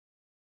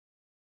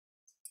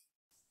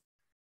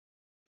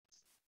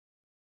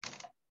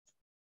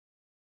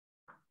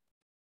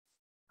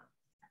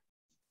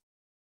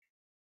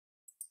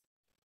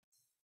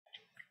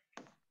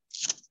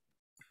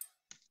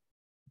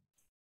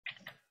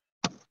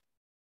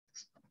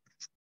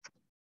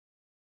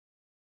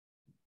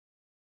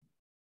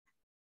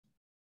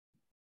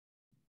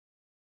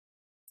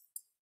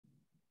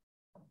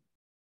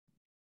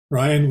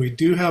Ryan, we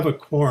do have a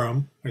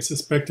quorum. I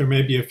suspect there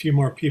may be a few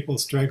more people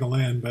straggle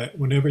in, but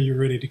whenever you're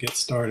ready to get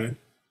started.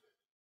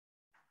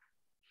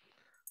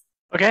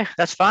 Okay,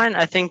 that's fine.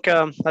 I think we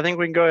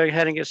can go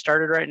ahead and get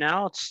started right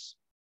now. It's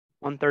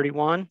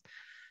 1:31.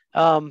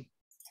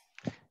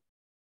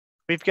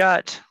 We've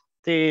got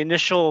the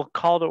initial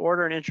call to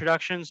order and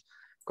introductions.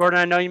 Gordon,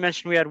 I know you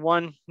mentioned we had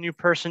one new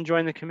person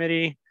join the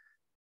committee.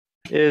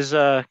 Is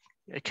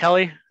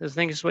Kelly, I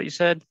think is what you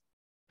said?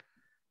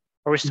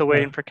 Are we still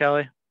waiting for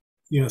Kelly?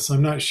 Yes,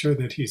 I'm not sure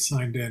that he's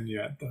signed in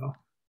yet, though.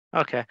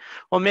 Okay.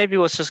 Well, maybe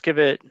let's just give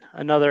it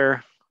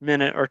another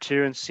minute or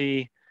two and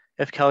see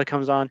if Kelly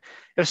comes on.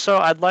 If so,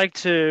 I'd like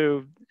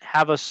to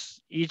have us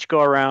each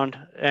go around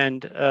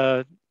and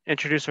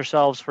introduce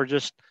ourselves for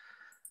just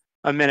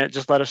a minute.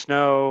 Just let us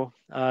know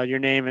your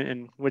name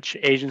and which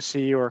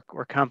agency or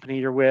company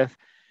you're with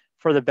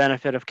for the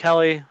benefit of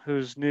Kelly,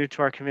 who's new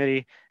to our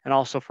committee, and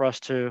also for us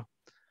to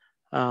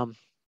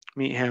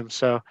meet him.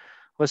 So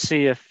let's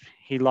see if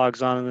he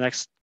logs on in the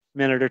next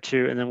minute or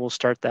two, and then we'll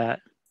start that.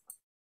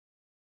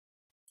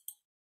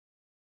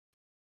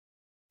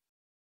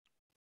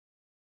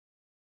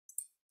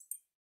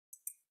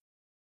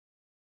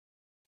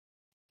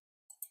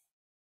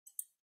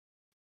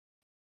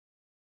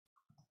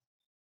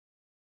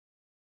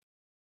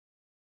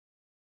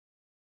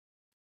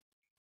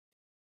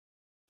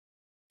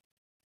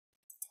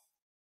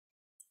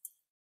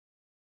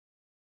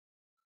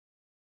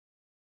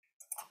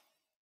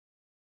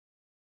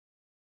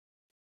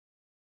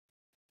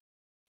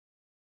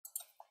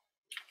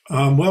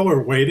 While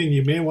we're waiting,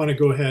 you may want to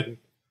go ahead and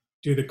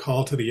do the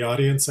call to the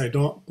audience. I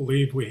don't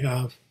believe we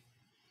have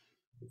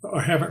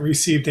or haven't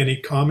received any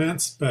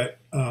comments, but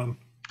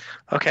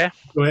Okay.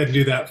 go ahead and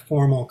do that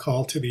formal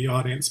call to the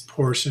audience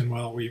portion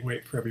while we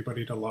wait for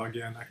everybody to log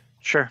in.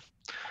 Sure.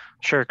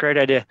 Great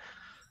idea.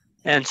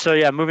 And so,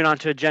 yeah, moving on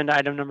to agenda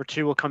item number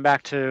 2, we'll come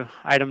back to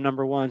item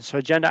number 1. So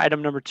agenda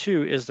item number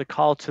 2 is the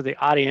call to the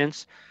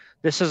audience.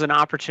 This is an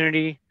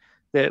opportunity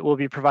that will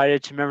be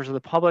provided to members of the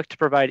public to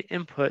provide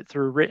input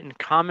through written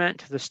comment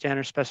to the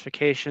standard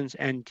specifications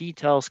and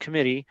details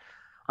committee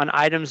on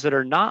items that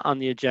are not on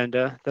the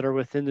agenda that are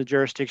within the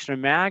jurisdiction of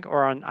MAG,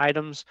 or on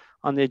items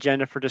on the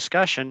agenda for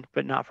discussion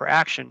but not for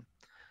action.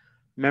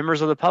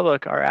 Members of the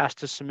public are asked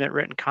to submit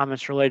written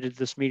comments related to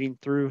this meeting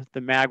through the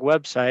MAG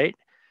website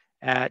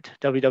at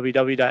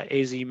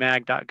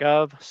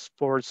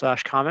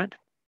www.azmag.gov/comment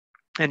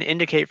and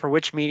indicate for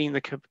which meeting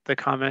the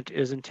comment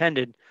is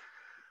intended.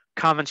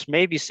 Comments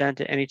may be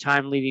sent at any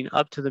time leading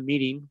up to the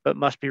meeting, but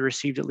must be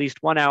received at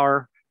least 1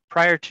 hour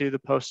prior to the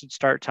posted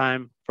start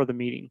time for the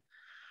meeting.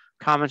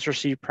 Comments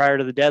received prior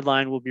to the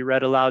deadline will be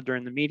read aloud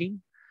during the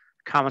meeting.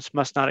 Comments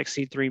must not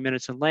exceed 3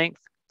 minutes in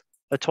length.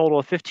 A total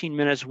of 15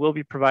 minutes will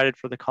be provided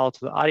for the call to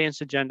the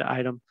audience agenda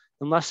item,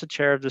 unless the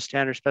chair of the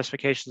Standard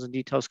Specifications and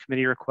Details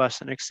Committee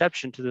requests an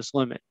exception to this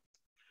limit.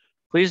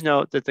 Please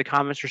note that the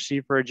comments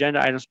received for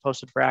agenda items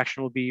posted for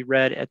action will be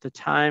read at the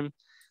time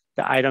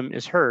the item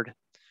is heard.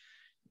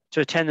 To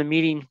attend the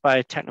meeting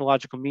by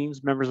technological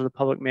means, members of the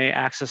public may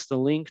access the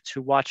link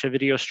to watch a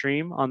video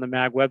stream on the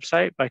MAG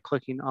website by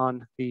clicking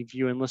on the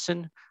View and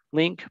Listen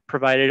link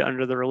provided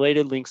under the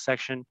Related Links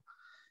section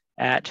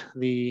at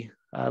the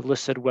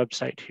listed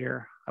website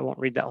here. I won't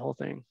read that whole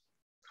thing.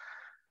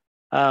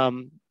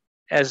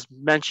 As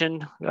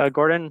mentioned,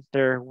 Gordon,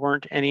 there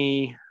weren't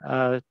any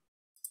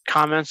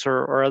comments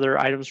or other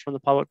items from the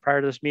public prior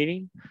to this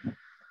meeting?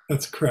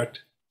 That's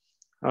correct.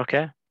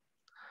 Okay.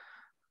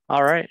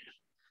 All right.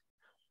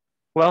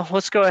 Well,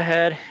 let's go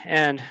ahead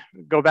and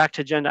go back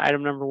to agenda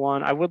item number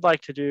 1. I would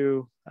like to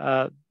do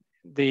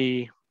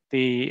the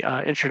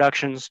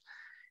introductions.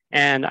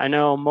 And I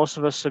know most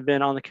of us have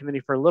been on the committee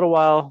for a little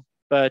while,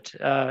 but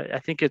I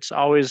think it's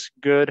always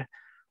good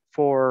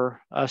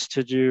for us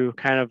to do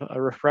kind of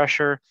a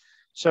refresher.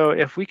 So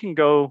if we can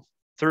go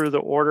through the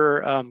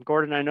order,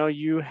 Gordon, I know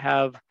you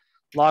have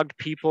logged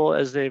people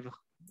as they've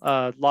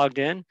logged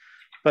in,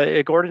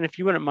 but Gordon, if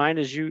you wouldn't mind,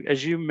 as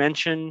you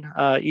mention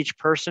each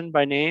person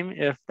by name,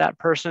 if that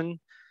person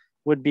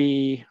would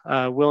be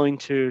willing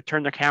to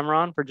turn their camera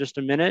on for just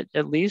a minute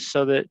at least,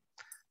 so that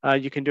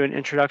you can do an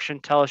introduction,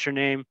 tell us your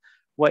name,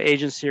 what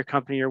agency or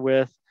company you're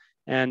with,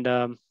 and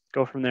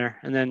go from there.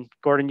 And then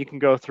Gordon, you can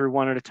go through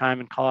one at a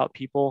time and call out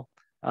people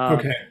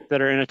Okay.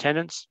 that are in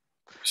attendance.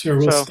 Sure.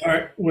 We'll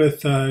start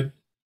with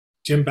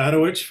Jim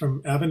Badowich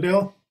from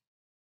Avondale.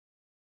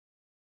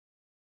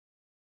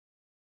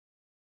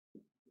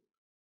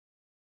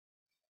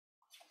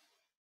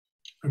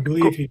 I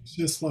believe he's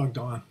just logged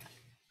on.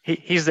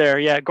 He's there.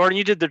 Yeah, Gordon,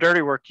 you did the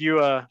dirty work.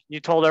 You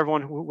told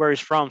everyone where he's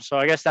from, so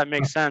I guess that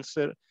makes sense.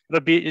 It'll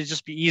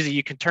just be easy.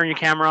 You can turn your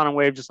camera on and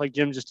wave just like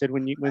Jim just did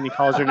when he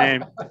calls your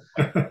name.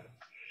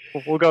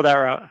 We'll go that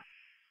route.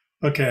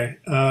 Okay,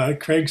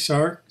 Craig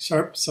Sharp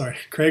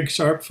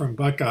from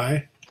Buckeye,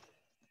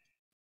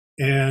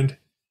 and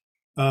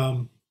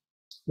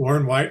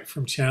Warren White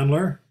from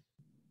Chandler.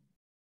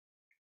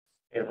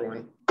 Hey,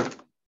 everyone.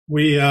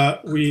 We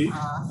have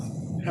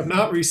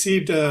not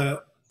received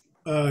a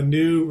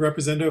new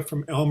representative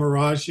from El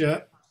Mirage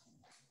yet,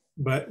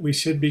 but we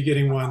should be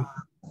getting one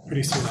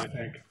pretty soon, I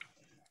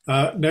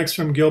think. Next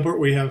from Gilbert,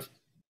 we have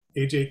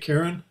AJ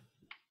Karen.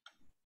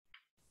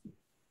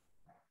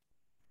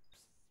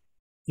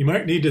 You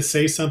might need to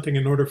say something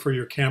in order for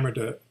your camera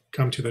to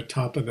come to the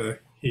top of the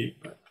heat.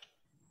 But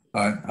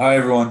Hi,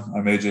 everyone.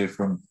 I'm AJ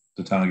from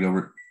the town of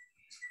Gilbert.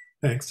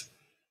 thanks.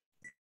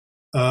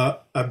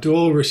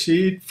 Abdul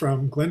Rashid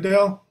from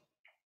Glendale.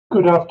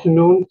 Good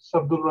afternoon. It's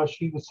Abdul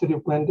Rashid, the city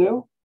of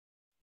Glendale.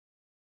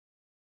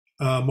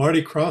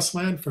 Marty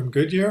Crossland from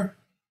Goodyear.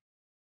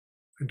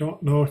 I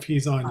don't know if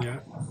he's on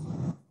yet.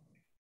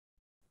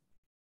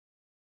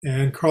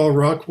 And Carl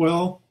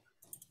Rockwell.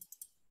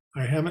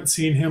 I haven't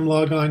seen him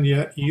log on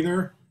yet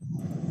either.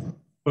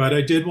 But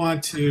I did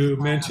want to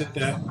mention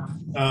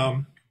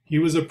that he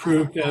was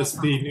approved as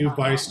the new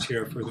vice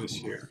chair for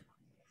this year.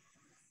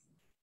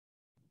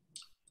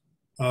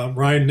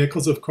 Ryan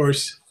Nichols, of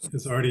course,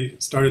 has already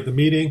started the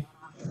meeting.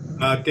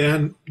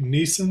 Dan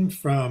Neeson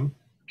from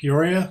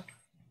Peoria.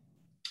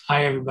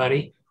 Hi,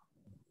 everybody.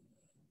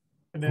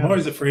 I'm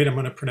always afraid I'm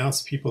going to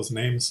pronounce people's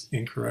names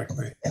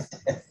incorrectly.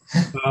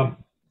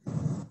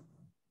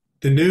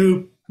 The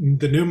new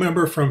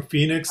member from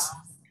Phoenix,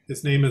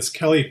 his name is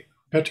Kelly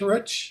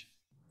Petarich.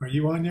 Are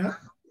you on yet?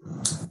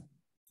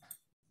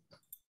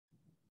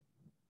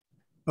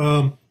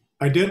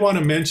 I did want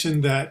to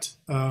mention that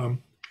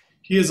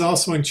he is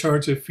also in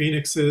charge of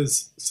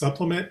Phoenix's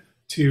supplement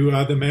to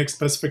the MAG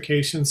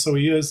specifications, so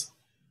he is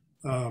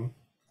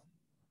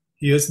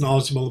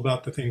knowledgeable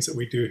about the things that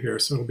we do here,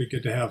 so it'll be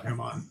good to have him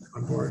on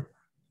board.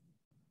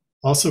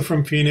 Also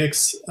from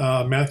Phoenix,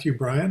 Matthew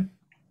Bryan.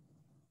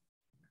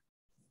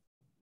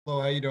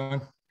 Hello, how you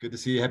doing? Good to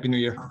see you. Happy New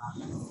Year.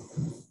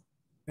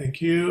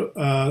 Thank you.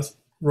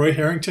 Roy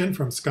Harrington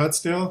from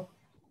Scottsdale.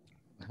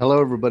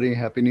 Hello, everybody.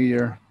 Happy New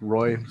Year.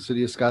 Roy,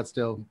 City of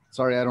Scottsdale.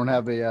 Sorry, I don't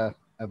have a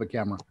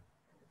camera.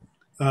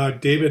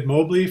 David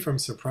Mobley from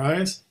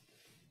Surprise.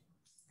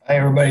 Hi,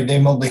 everybody.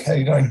 Dave Mobley. How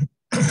you doing?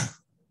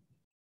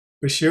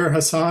 Bashir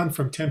Hassan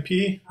from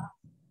Tempe.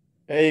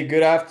 Hey,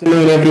 good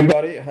afternoon,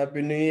 everybody.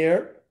 Happy New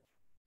Year.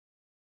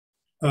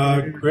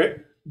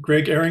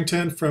 Greg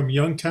Arrington from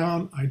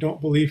Youngtown. I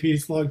don't believe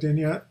he's logged in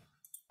yet.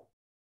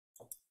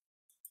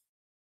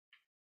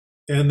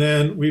 And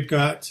then we've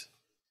got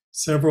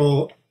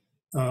several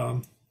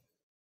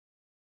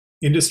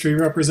industry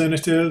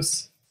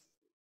representatives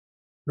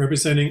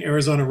representing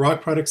Arizona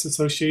Rock Products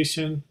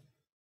Association.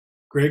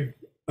 Greg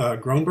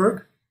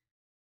Gronberg.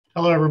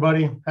 Hello,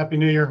 everybody. Happy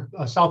New Year.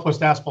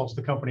 Southwest Asphalt's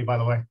the company, by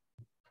the way.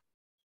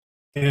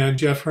 And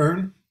Jeff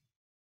Hearn.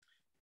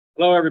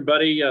 Hello,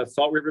 everybody.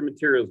 Salt River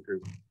Materials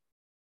Group.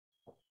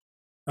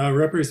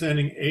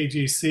 Representing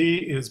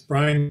AGC is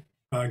Brian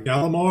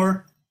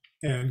Gallimore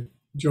and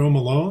Joe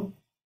Malone.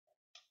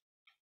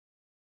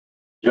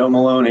 Joe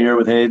Malone here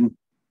with Hayden.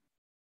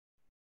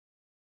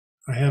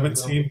 I haven't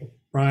seen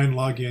Brian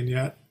log in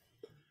yet.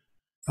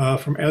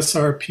 From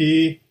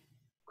SRP,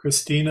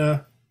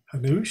 Christina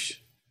Hanush.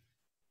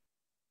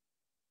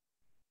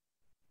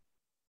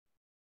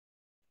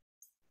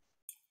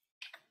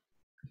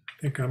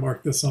 I think I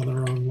marked this on the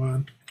wrong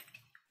one.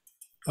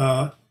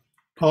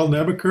 Paul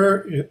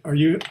Nebeker, are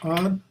you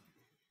on?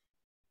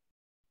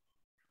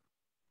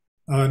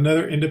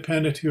 Another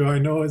independent who I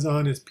know is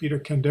on is Peter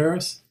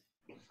Kandaris.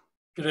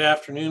 Good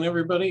afternoon,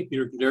 everybody.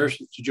 Peter Kandaris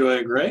with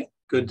Joya Gray.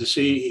 Good to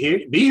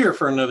be here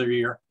for another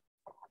year.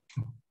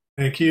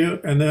 Thank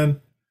you. And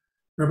then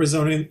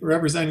representing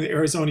the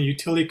Arizona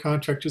Utility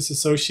Contractors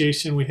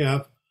Association, we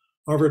have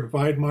Harvard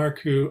Weidmark,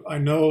 who I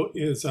know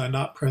is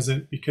not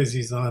present because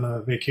he's on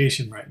a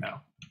vacation right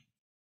now.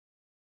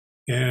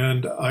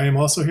 And I am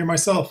also here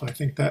myself. I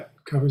think that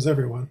covers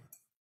everyone.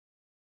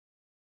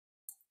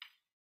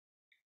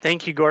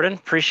 Thank you, Gordon.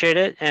 Appreciate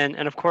it. And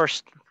of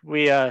course,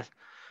 we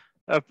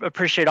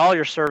appreciate all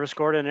your service,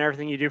 Gordon, and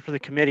everything you do for the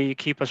committee. You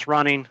keep us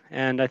running.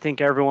 And I think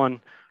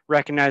everyone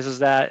recognizes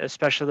that,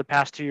 especially the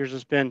past 2 years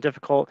has been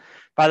difficult.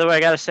 By the way, I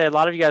got to say, a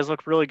lot of you guys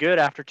look really good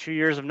after 2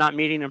 years of not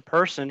meeting in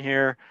person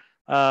here.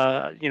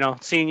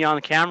 Seeing you on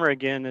the camera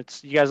again,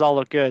 you guys all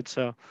look good.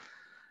 So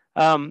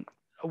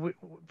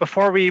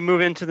before we move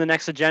into the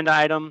next agenda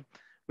item,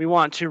 we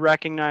want to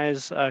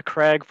recognize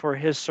Craig for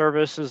his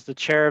service as the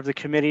chair of the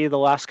committee the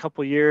last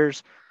couple of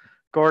years.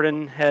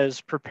 Gordon has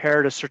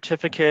prepared a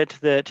certificate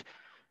that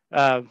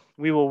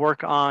we will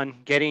work on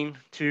getting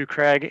to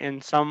Craig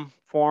in some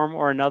form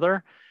or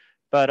another.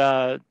 But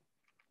I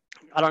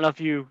don't know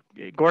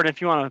if Gordon,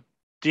 if you want to,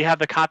 do you have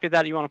the copy of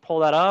that? You want to pull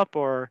that up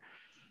or?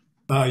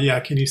 Yeah,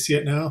 can you see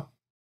it now?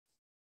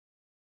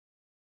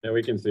 Yeah,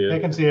 we can see it. I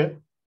can see it.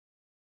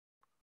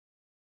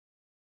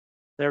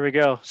 There we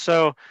go.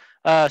 So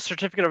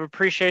certificate of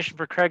appreciation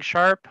for Craig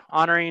Sharp,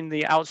 honoring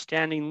the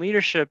outstanding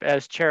leadership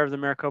as chair of the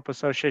Maricopa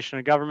Association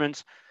of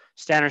Governments,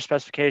 Standard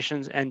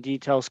Specifications and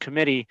Details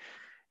Committee.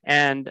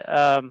 And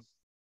I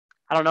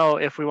don't know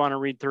if we want to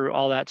read through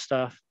all that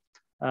stuff.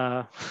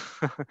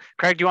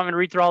 Craig, do you want me to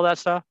read through all that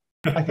stuff?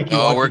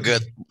 Oh, we're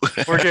good.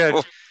 We're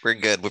good. We're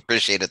good. We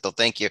appreciate it, though.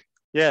 Thank you.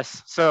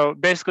 Yes. So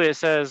basically it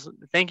says,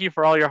 thank you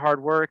for all your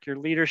hard work, your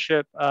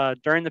leadership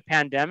during the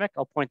pandemic.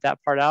 I'll point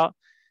that part out.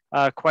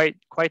 quite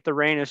the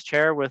reign as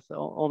chair, with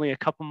only a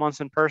couple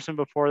months in person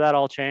before that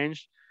all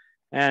changed,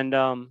 and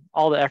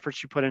all the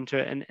efforts you put into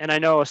it. And I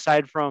know,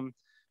 aside from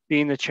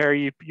being the chair,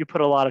 you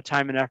put a lot of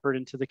time and effort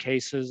into the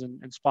cases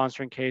and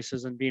sponsoring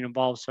cases and being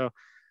involved. So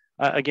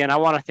again, I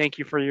want to thank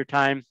you for your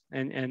time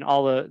and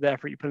all the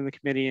effort you put in the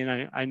committee.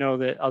 And I know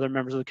that other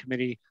members of the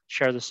committee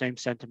share the same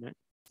sentiment.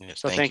 Yes,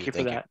 so thank you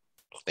for that.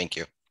 Thank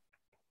you.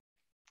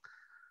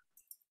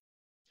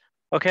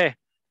 Okay.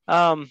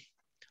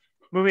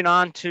 Moving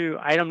on to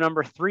item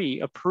number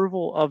 3,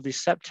 approval of the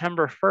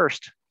September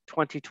 1st,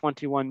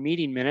 2021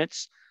 meeting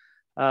minutes.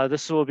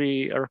 This will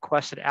be a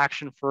requested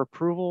action for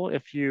approval.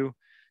 If you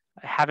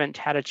haven't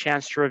had a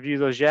chance to review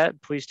those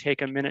yet, please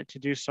take a minute to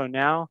do so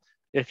now.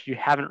 If you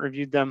haven't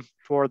reviewed them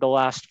for the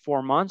last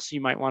 4 months,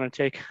 you might want to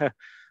take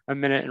a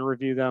minute and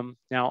review them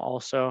now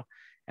also,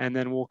 and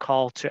then we'll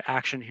call to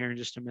action here in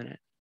just a minute.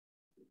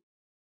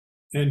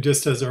 And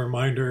just as a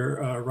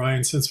reminder,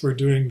 Ryan, since we're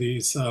doing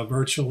these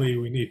virtually,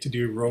 we need to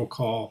do roll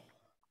call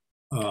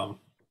on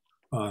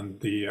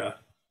the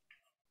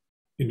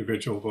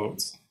individual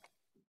votes.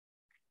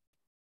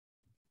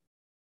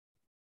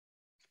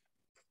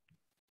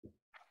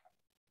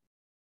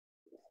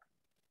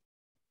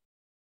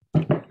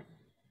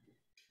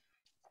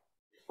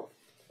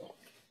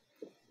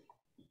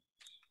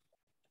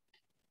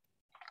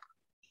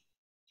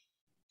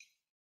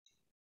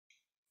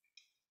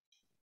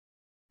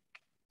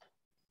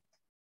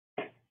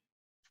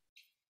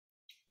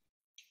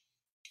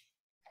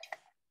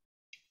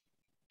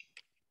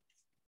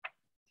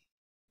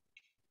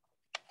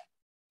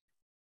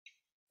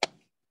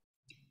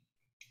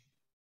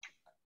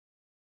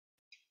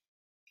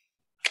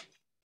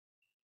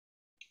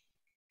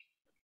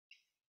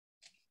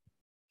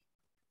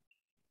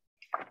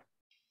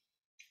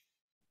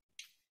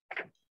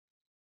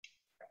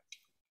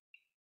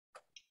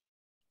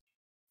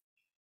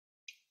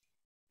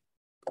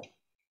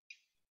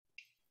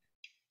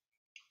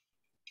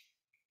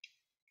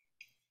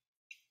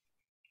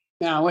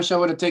 Yeah, I wish I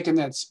would have taken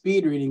that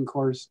speed reading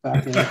course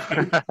back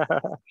then.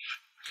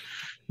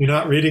 You're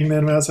not reading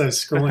them as I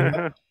was scrolling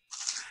up?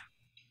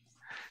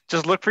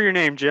 Just look for your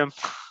name, Jim.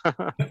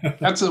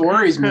 That's what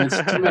worries me.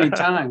 It's too many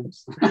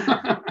times.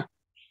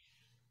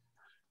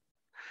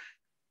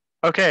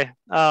 Okay.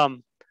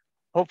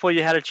 Hopefully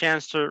you had a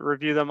chance to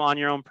review them on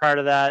your own prior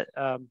to that.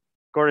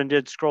 Gordon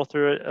did scroll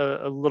through it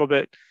a little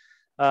bit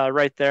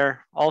right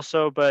there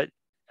also, but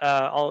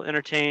I'll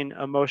entertain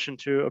a motion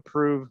to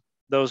approve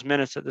those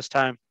minutes at this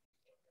time.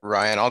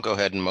 Ryan, I'll go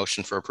ahead and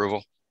motion for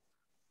approval.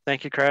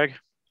 Thank you, Craig.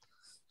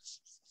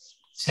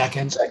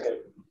 Second.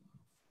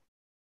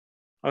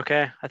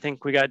 Okay, I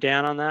think we got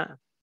Dan on that.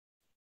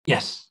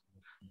 Yes.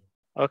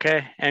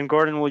 Okay, and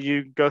Gordon, will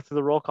you go through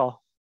the roll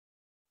call?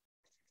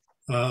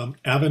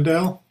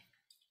 Avondale?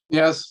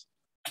 Yes.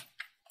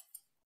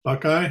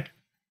 Buckeye?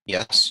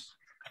 Yes.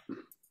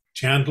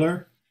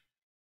 Chandler?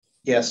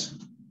 Yes.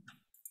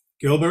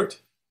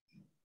 Gilbert?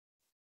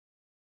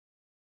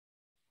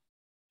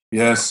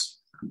 Yes.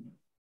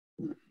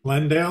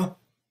 Glendale?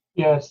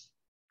 Yes.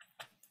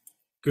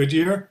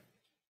 Goodyear?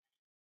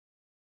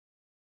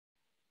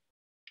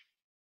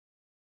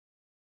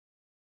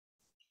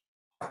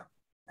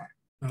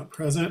 Not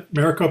present.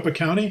 Maricopa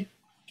County?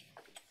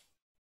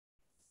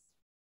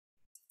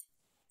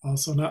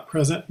 Also not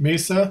present.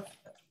 Mesa?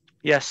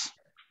 Yes.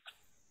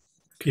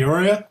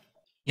 Peoria?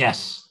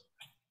 Yes.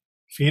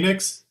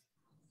 Phoenix?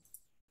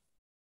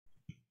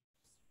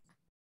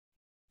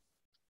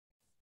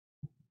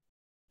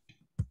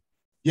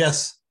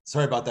 Yes.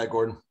 Sorry about that,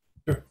 Gordon.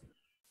 Sure.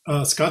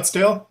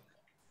 Scottsdale?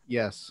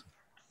 Yes.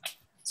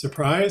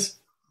 Surprise?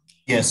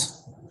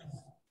 Yes.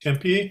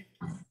 Tempe?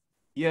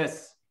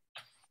 Yes.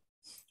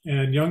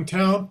 And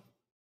Youngtown?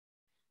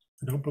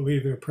 I don't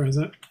believe they're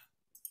present.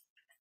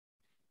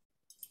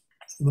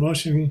 So the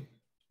motion,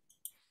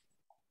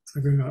 so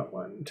we got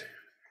 1,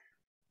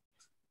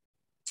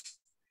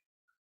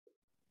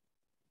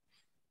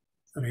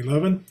 2,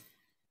 11.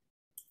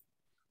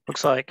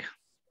 Looks like.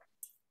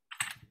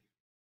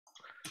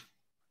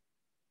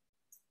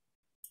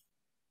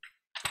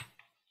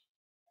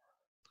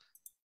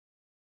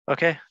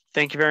 Okay,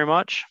 thank you very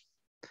much.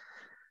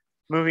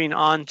 Moving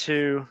on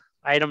to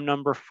item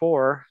number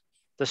 4,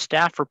 the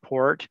staff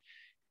report.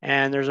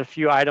 And there's a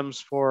few items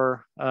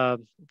for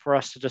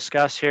us to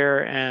discuss here.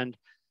 And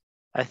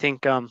I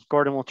think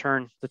Gordon will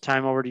turn the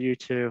time over to you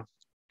to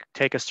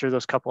take us through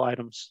those couple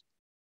items.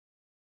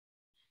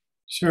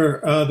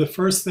 Sure. The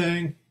first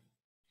thing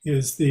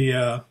is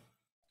the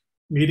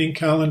meeting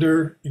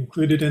calendar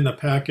included in the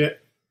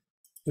packet.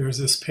 There's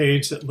this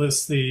page that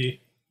lists the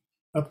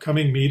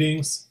upcoming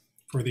meetings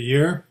for the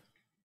year.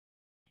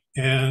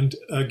 And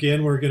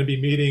again, we're going to be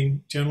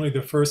meeting generally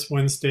the first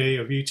Wednesday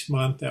of each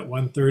month at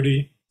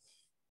 1:30.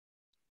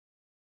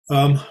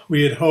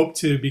 We had hoped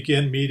to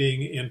begin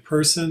meeting in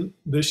person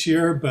this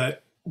year,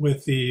 but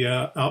with the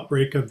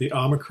outbreak of the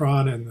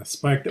Omicron and the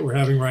spike that we're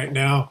having right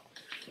now,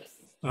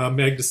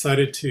 Meg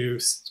decided to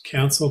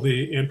cancel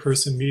the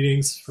in-person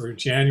meetings for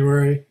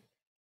January.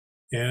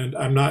 And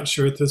I'm not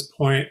sure at this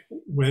point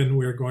when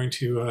we're going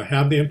to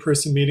have the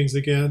in-person meetings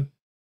again.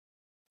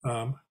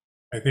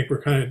 I think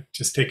we're kind of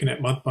just taking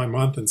it month by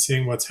month and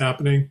seeing what's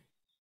happening.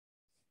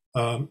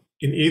 In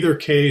either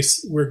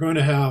case, we're going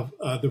to have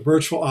the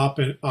virtual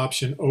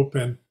option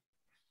open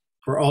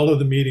for all of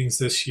the meetings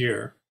this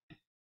year.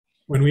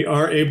 When we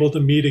are able to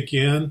meet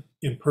again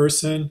in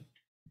person,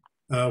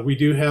 we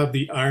do have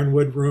the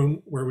Ironwood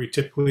room where we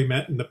typically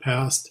met in the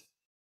past,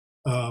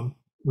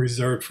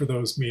 reserved for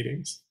those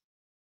meetings.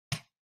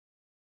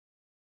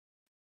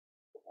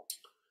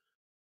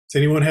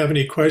 Does anyone have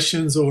any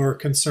questions or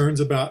concerns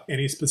about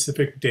any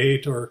specific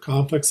date or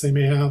conflicts they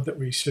may have that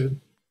we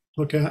should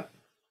look at?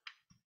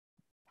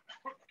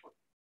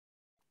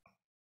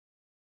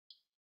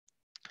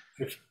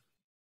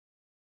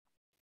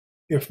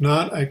 If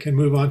not, I can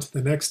move on to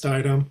the next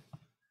item,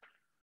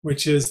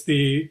 which is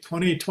the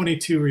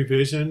 2022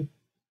 revision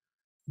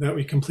that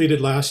we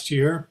completed last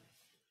year.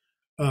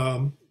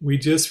 We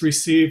just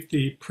received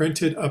the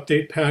printed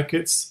update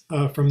packets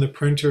from the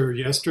printer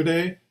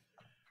yesterday.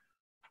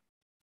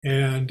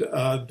 And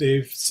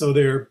they've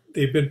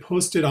been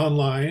posted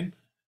online,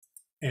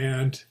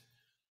 and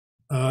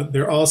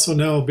they're also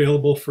now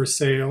available for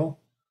sale.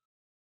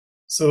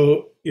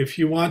 So if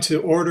you want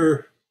to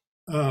order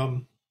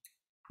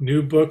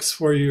new books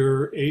for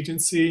your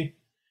agency,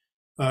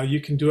 you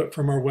can do it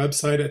from our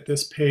website at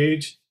this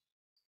page.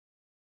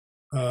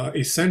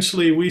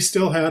 Essentially, we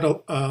still had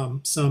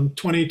some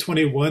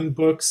 2021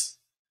 books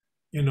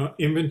in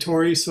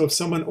inventory. So if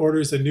someone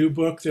orders a new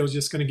book, they're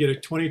just going to get a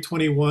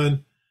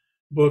 2021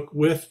 book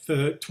with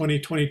the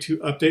 2022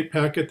 update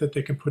packet that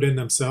they can put in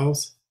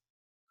themselves.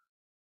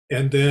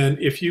 And then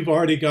if you've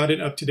already got an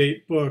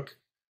up-to-date book,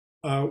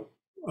 our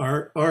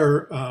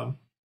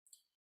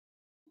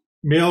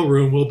mail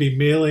room will be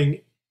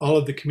mailing all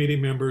of the committee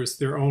members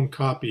their own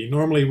copy.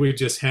 Normally we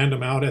just hand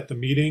them out at the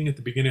meeting at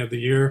the beginning of the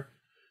year,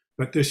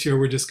 but this year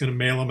we're just going to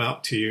mail them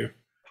out to you.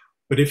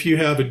 But if you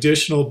have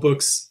additional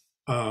books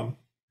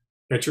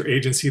at your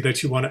agency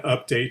that you want to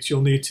update,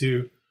 you'll need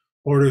to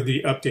order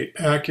the update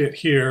packet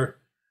here,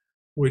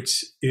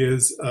 which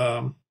is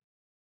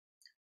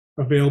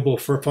available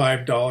for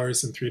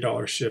 $5 and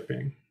 $3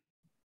 shipping.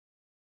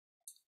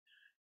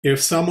 If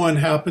someone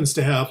happens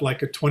to have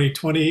like a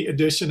 2020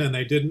 edition and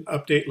they didn't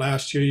update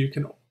last year, you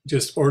can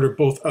just order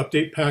both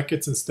update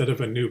packets instead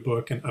of a new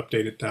book and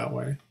update it that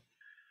way.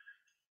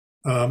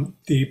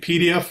 The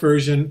PDF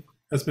version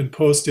has been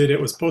posted.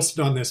 It was posted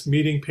on this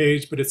meeting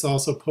page, but it's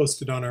also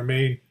posted on our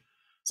main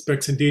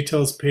specs and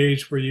details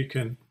page where you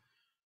can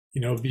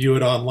view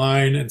it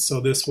online. And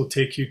so this will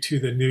take you to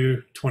the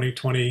new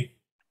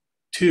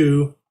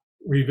 2022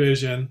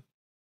 revision.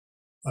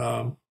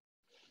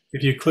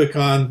 If you click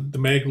on the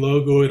MEG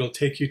logo, it'll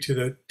take you to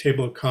the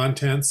table of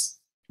contents.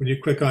 When you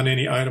click on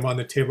any item on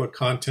the table of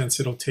contents,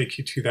 it'll take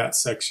you to that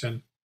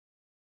section.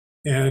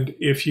 And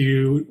if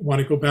you want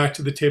to go back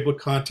to the table of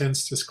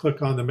contents, just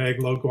click on the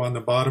MEG logo on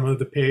the bottom of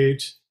the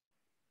page.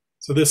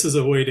 So this is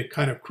a way to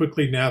kind of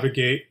quickly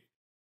navigate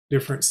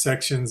different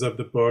sections of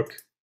the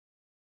book.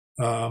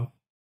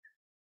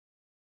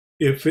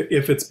 If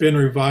it's been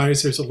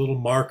revised, there's a little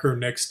marker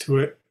next to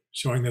it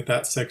showing that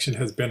that section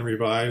has been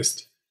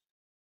revised.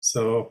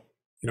 So,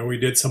 we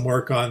did some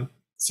work on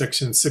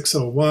section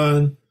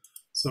 601.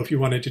 So if you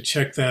wanted to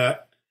check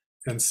that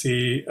and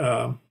see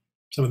some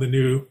of the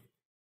new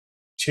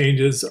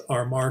changes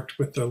are marked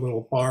with the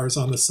little bars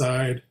on the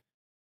side.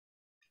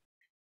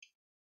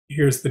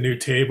 Here's the new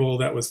table.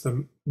 That was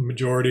the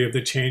majority of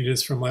the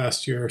changes from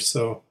last year.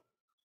 So,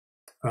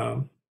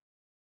 that's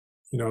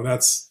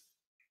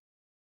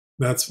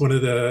one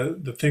of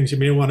the things you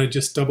may want to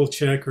just double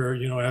check, or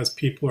as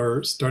people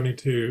are starting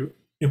to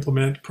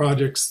implement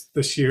projects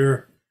this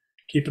year,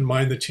 keep in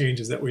mind the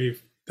changes that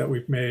we've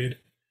made.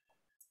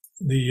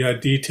 The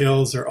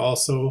details are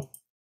also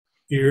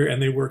here,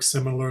 and they work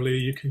similarly.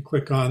 You can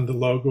click on the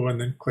logo and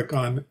then click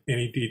on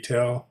any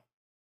detail.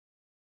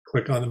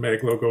 Click on the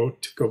MEG logo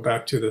to go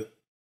back to the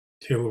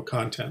table of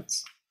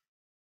contents.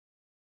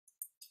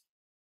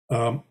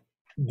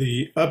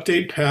 The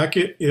update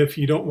packet, if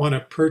you don't want to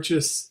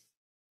purchase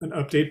an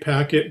update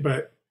packet,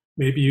 but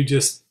maybe you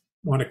just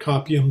want to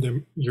copy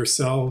them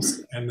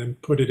yourselves and then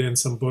put it in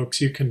some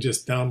books, you can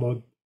just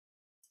download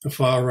the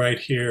file right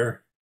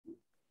here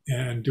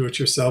and do it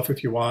yourself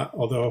if you want.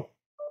 Although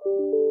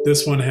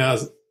this one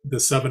has the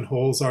 7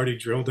 holes already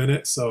drilled in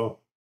it, so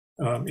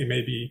it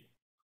may be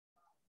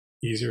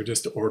easier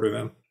just to order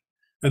them.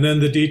 And then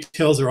the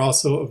details are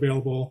also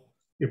available.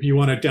 If you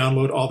want to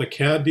download all the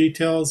CAD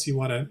details, you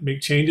want to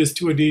make changes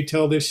to a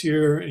detail this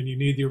year and you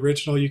need the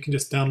original, you can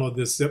just download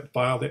this zip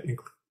file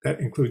that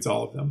includes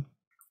all of them.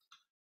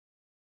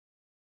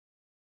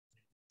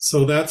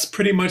 So that's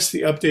pretty much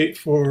the update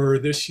for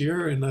this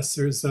year, unless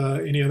there's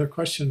any other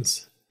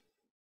questions.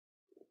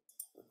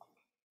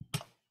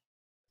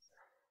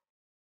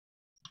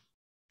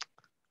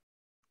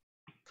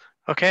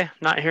 Okay,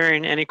 not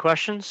hearing any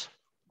questions.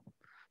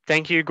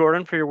 Thank you,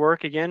 Gordon, for your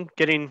work again,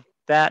 getting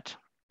that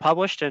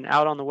published and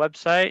out on the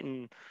website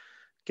and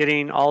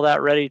getting all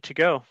that ready to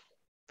go.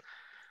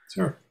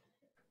 Sure.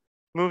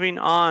 Moving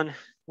on,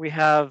 we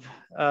have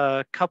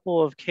a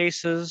couple of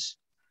cases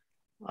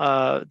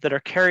that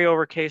are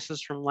carryover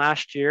cases from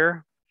last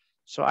year.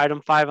 So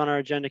item 5 on our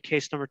agenda,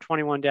 case number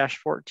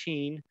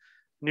 21-14,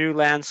 new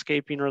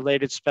landscaping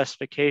related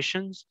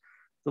specifications.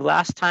 The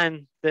last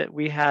time that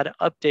we had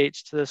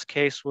updates to this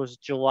case was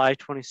July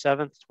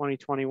 27th,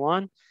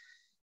 2021.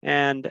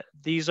 And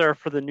these are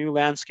for the new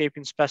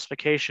landscaping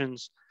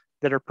specifications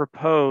that are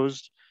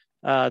proposed,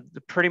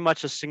 pretty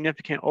much a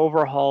significant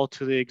overhaul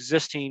to the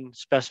existing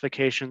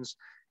specifications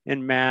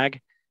in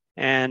MAG.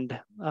 And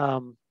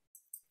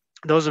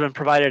those have been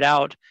provided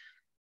out.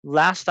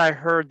 Last I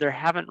heard, there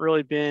haven't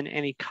really been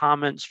any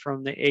comments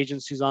from the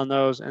agencies on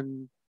those,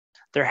 and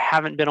there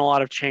haven't been a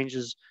lot of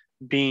changes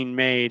being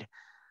made.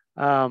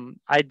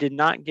 I did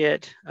not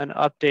get an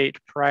update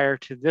prior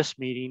to this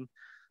meeting,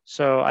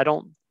 so I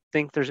don't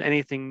think there's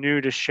anything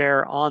new to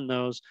share on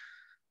those.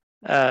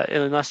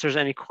 Unless there's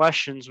any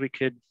questions, we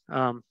could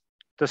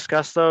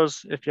discuss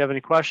those if you have any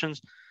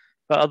questions.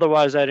 But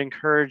otherwise, I'd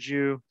encourage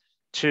you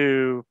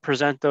to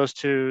present those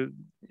to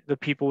the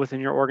people within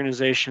your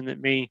organization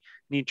that may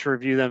need to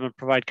review them and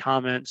provide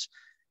comments.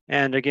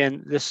 And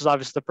again, this is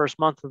obviously the first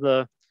month of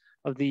the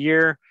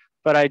year,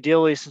 but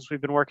ideally, since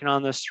we've been working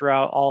on this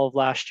throughout all of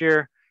last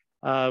year,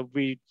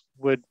 we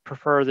would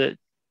prefer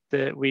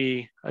that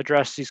we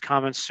address these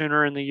comments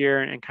sooner in the year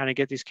and kind of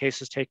get these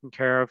cases taken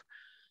care of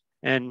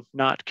and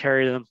not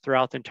carry them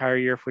throughout the entire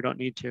year if we don't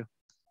need to.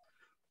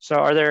 So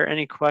are there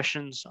any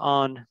questions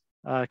on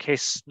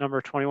case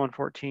number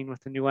 2114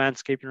 with the new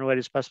landscaping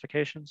related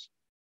specifications?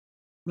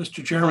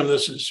 Mr. Chairman,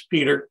 this is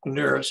Peter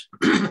Kunderis.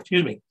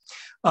 Excuse me.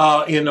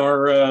 In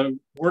our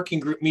working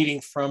group meeting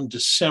from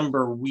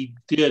December, we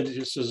did,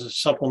 this is a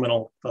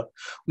supplemental,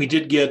 we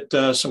did get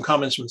some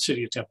comments from the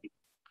city of Tempe.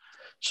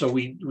 So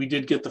we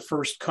did get the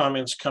first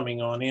comments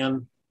coming on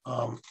in.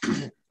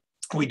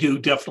 We do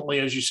definitely,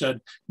 as you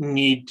said,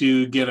 need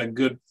to get a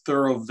good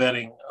thorough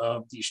vetting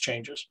of these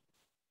changes.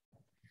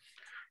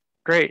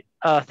 Great,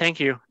 thank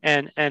you.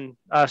 And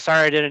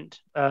sorry I didn't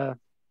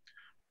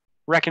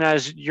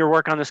recognize your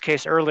work on this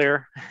case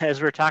earlier as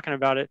we were talking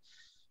about it.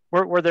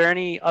 Were there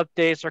any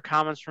updates or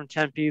comments from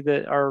Tempe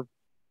that are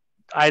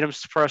items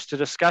for us to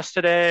discuss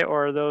today,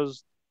 or are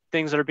those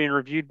things that are being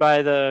reviewed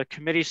by the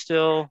committee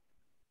still?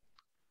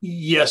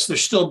 Yes, they're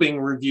still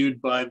being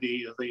reviewed by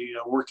the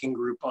working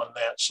group on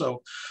that.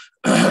 So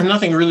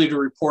nothing really to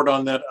report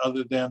on that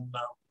other than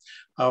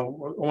I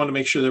want to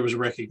make sure there was a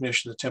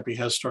recognition that Tempe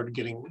has started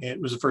getting, it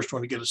was the first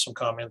one to get us some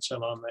comments in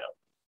on that.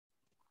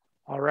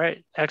 All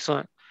right,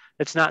 excellent.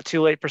 It's not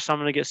too late for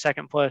someone to get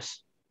second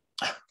place.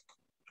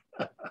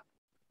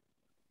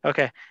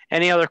 Okay,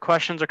 any other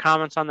questions or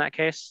comments on that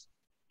case?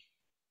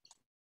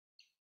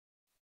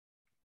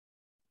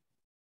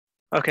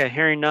 Okay,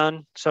 hearing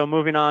none. So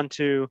moving on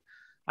to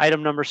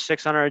item number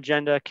 6 on our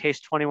agenda,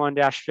 case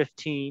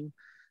 21-15,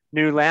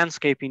 new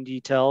landscaping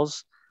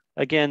details.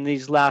 Again,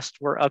 these last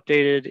were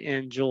updated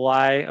in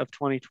July of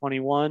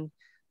 2021.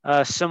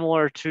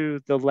 Similar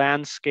to the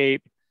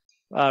landscape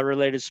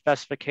related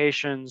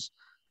specifications,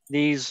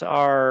 these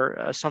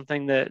are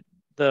something that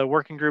the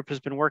working group has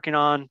been working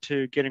on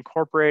to get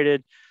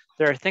incorporated.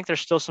 I think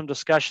there's still some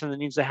discussion that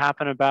needs to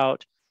happen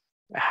about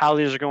how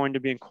these are going to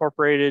be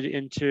incorporated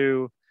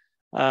into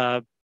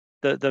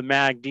the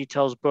MAG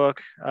details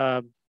book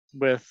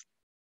with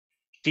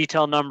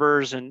detail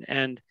numbers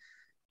and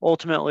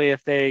ultimately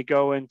if they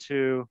go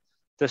into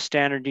the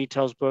standard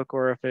details book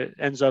or if it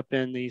ends up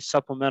in the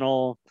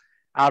supplemental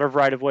out of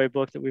right-of-way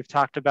book that we've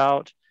talked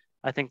about.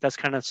 I think that's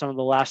kind of some of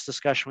the last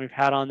discussion we've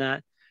had on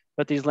that.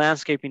 But these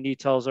landscaping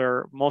details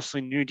are mostly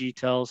new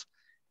details.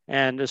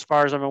 And as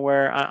far as I'm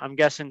aware, I'm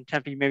guessing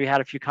Tempe maybe had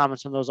a few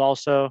comments on those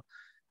also.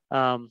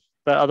 But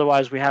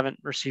otherwise, we haven't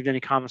received any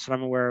comments that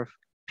I'm aware of.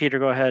 Peter,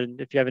 go ahead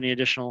if you have any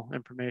additional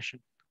information.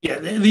 Yeah,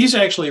 these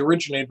actually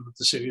originated with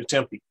the city of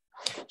Tempe.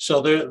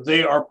 So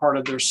they are part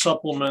of their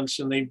supplements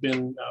and they've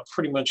been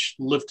pretty much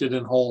lifted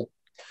in whole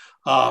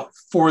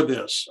for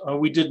this.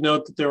 We did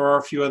note that there are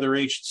a few other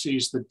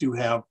agencies that do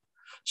have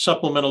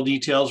supplemental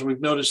details.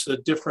 We've noticed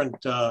that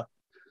different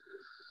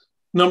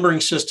numbering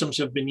systems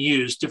have been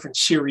used, different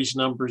series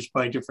numbers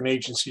by different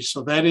agencies.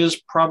 So that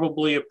is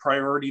probably a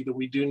priority that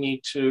we do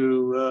need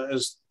to,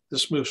 as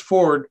this moves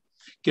forward,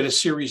 get a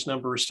series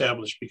number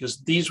established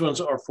because these ones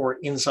are for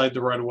inside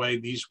the right of way.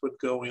 These would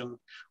go in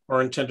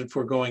or intended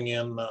for going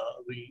in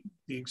the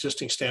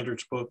existing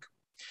standards book.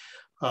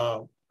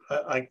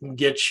 I can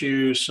get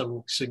you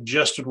some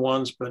suggested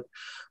ones, but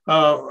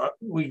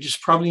we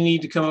just probably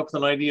need to come up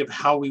with an idea of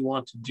how we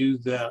want to do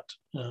that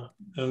in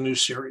a new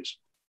series.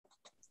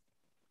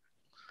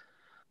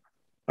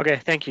 Okay,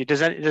 thank you.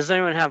 Does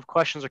anyone have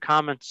questions or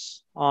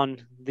comments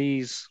on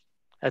these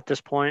at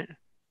this point?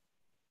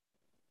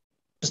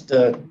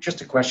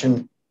 Just a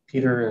question,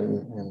 Peter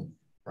and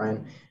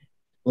Brian.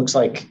 Looks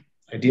like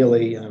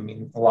ideally, I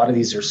mean, a lot of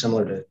these are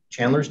similar to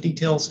Chandler's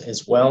details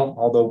as well,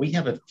 although we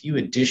have a few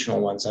additional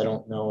ones. I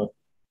don't know if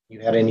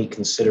you had any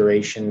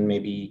consideration,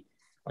 maybe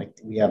like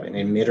we have an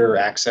emitter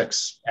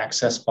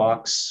access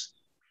box,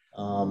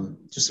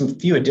 just some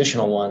few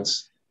additional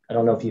ones. I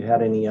don't know if you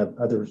had any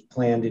others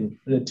planned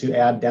to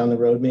add down the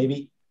road,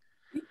 maybe.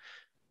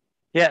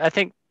 Yeah, I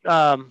think,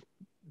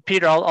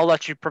 Peter, I'll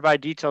let you provide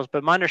details,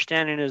 but my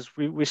understanding is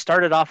we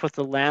started off with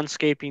the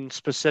landscaping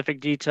specific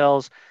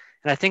details,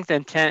 and I think the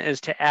intent is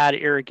to add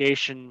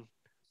irrigation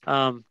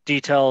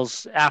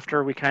details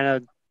after we kind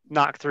of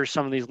knock through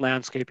some of these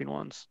landscaping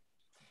ones.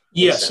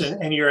 Yes,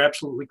 and you're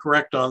absolutely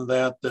correct on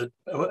that, that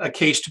a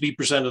case to be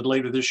presented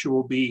later this year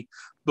will be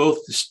both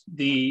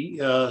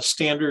the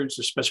standards,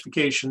 the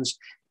specifications,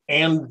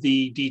 and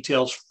the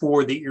details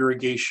for the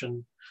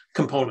irrigation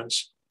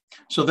components.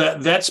 So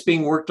that's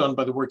being worked on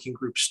by the working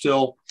group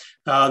still.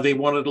 They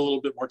wanted a little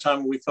bit more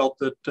time. We felt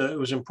that it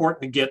was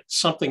important to get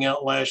something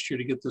out last year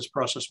to get this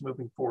process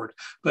moving forward.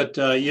 But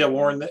yeah,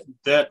 Warren,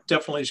 that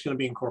definitely is going to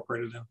be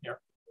incorporated in here.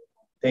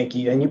 Thank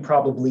you. And you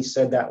probably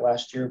said that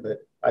last year, but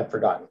I've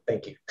forgotten.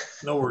 Thank you.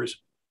 No worries.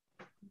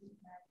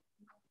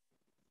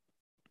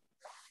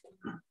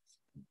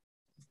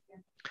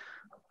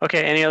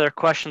 Okay, any other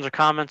questions or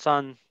comments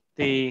on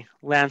the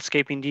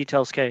landscaping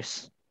details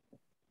case?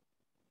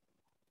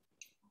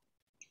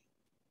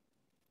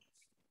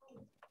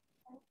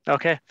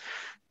 Okay,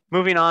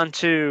 moving on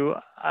to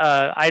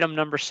item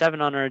number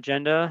 7 on our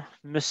agenda,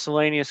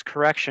 miscellaneous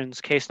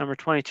corrections, case number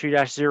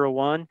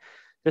 22-01.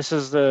 This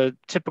is the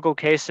typical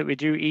case that we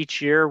do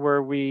each year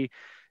where we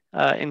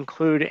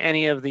include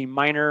any of the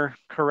minor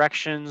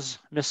corrections,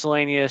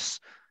 miscellaneous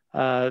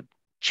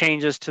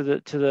changes to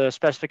the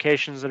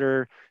specifications that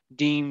are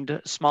deemed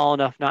small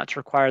enough not to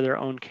require their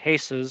own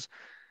cases.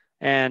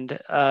 And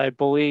I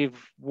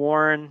believe,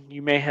 Warren,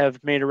 you may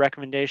have made a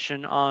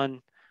recommendation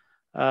on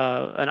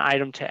an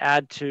item to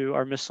add to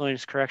our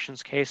miscellaneous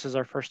corrections case as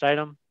our first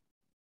item.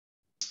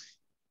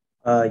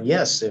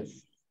 Yes, if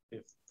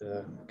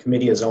the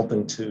committee is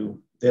open to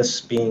this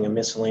being a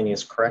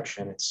miscellaneous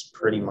correction, it's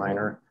pretty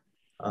minor.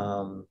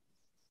 Now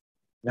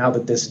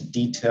that this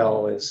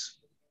detail is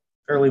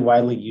fairly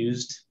widely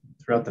used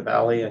throughout the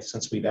valley,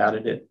 since we've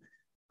added it,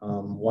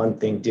 one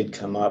thing did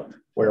come up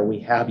where we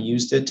have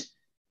used it.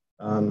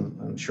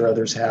 I'm sure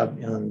others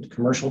have on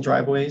commercial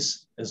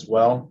driveways as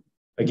well.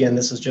 Again,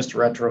 this is just a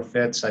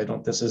retrofit,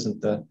 so this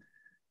isn't the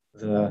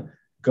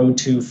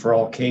go-to for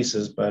all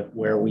cases, but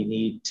where we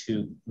need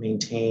to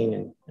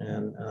maintain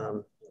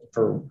and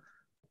for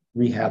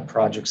rehab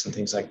projects and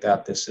things like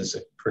that, this is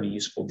a pretty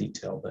useful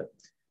detail. But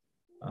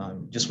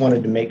just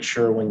wanted to make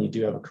sure when you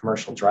do have a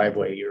commercial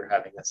driveway, you're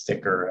having a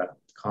thicker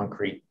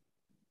concrete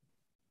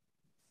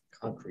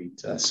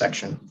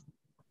section.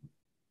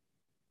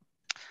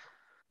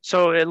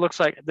 So it looks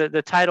like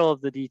the title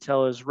of the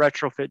detail is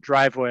retrofit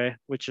driveway,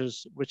 which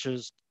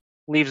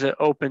leaves it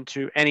open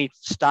to any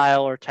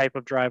style or type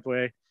of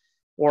driveway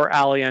or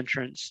alley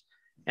entrance.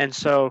 And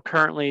so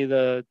currently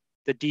the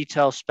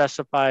detail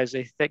specifies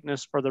a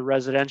thickness for the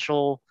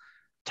residential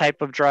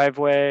type of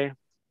driveway,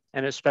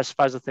 and it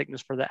specifies a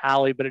thickness for the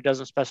alley, but it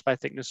doesn't specify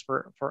thickness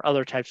for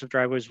other types of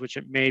driveways, which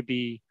it may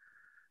be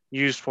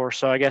used for.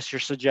 So I guess your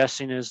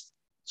suggestion is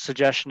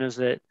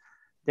that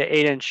the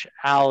 8-inch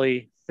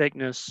alley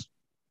thickness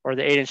or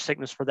the 8-inch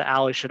thickness for the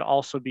alley should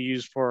also be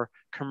used for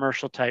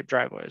commercial type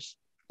driveways.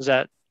 Is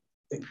that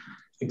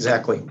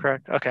exactly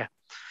correct? Okay.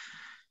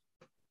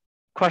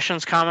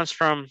 Questions, comments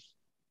from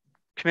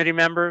committee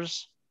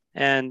members?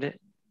 And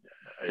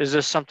is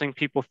this something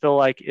people feel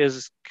like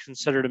is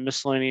considered a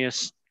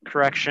miscellaneous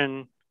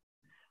correction,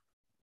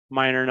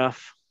 minor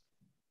enough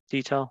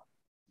detail?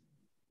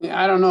 Yeah,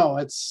 I don't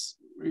know.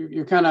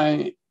 You're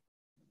kind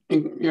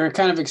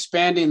of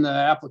expanding the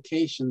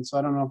application, so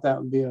I don't know if that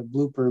would be a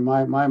blooper in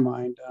my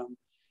mind.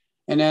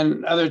 And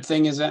then other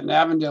thing is that in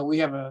Avondale we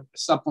have a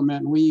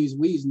supplement, and we use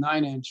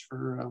 9-inch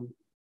for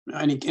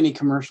any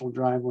commercial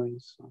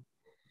driveways. So.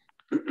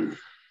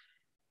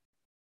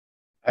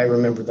 I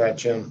remember that,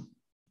 Jim.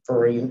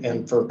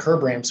 For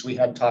curb ramps, we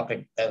had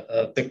topic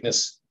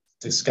thickness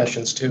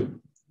discussions too.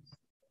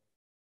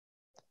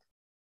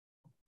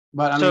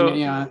 But I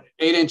mean,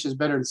 8-inch is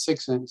better than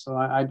 6-inch, so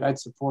I'd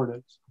support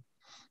it.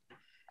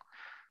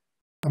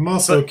 I'm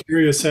also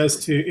curious as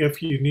to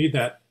if you need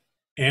that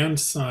and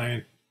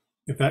sign,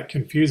 if that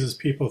confuses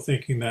people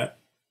thinking that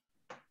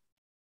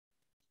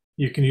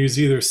you can use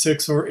either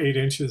 6 or 8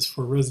 inches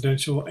for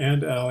residential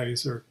and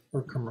alleys or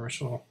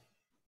commercial.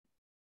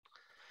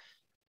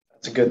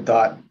 That's a good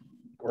thought.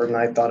 Gordon,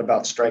 I thought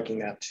about striking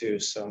that too.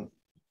 So,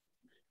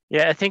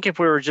 yeah, I think if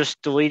we were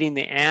just deleting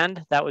the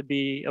 "and," that would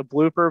be a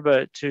blooper.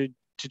 But to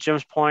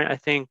Jim's point, I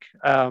think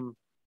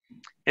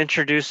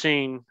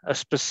introducing a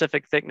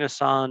specific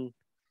thickness on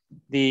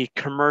the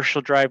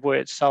commercial driveway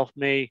itself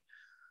may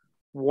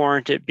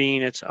warrant it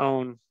being its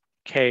own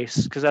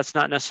case, because that's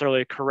not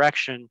necessarily a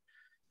correction,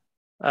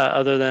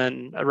 rather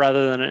than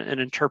an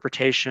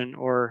interpretation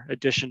or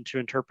addition to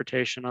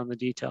interpretation on the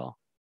detail.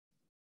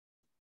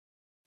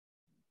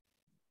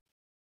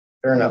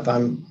 Fair enough.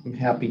 I'm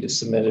happy to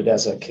submit it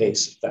as a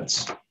case if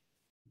that's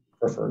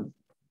preferred.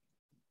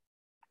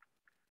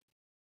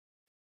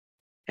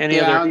 Any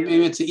other? I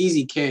mean, it's an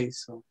easy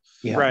case. So.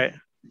 Yeah. Right.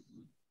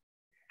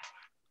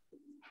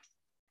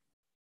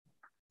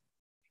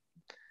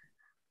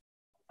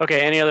 Okay.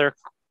 Any other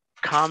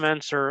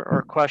comments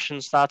or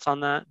questions, thoughts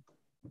on that?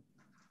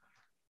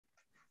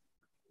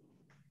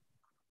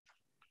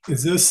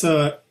 Is this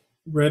a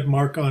red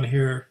mark on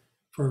here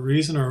for a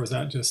reason, or was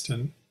that just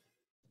a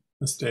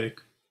mistake?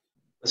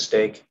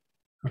 Mistake.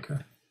 Okay.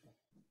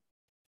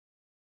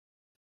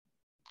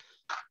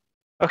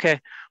 Okay.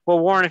 Well,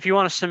 Warren, if you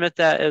want to submit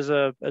that as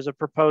a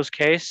proposed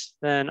case,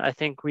 then I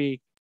think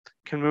we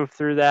can move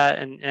through that.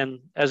 And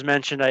as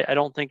mentioned, I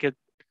don't think it,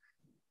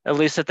 at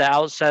least at the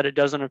outset, it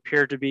doesn't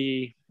appear to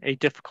be a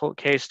difficult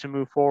case to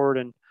move forward.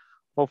 And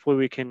hopefully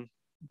we can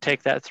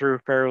take that through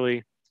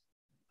fairly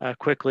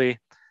quickly,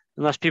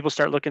 unless people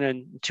start looking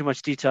in too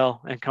much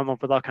detail and come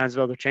up with all kinds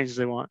of other changes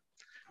they want,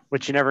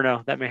 which you never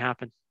know, that may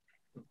happen.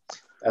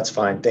 That's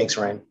fine. Thanks,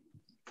 Ryan.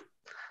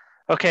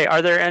 Okay,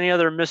 are there any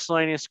other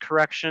miscellaneous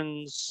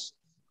corrections,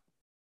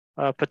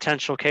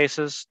 potential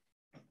cases?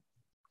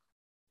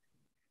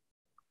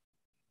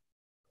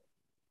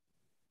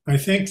 I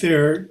think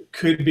there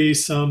could be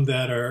some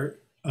that are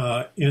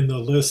in the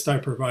list I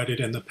provided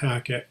in the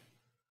packet.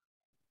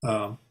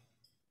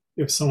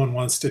 If someone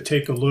wants to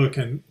take a look,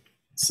 and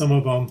some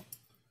of them,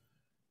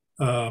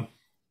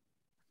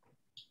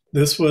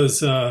 this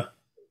was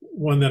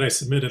one that I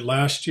submitted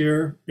last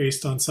year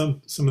based on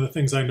some of the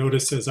things I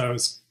noticed as I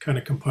was kind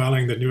of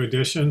compiling the new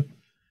edition.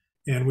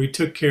 And we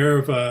took care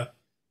of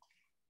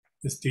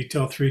this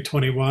detail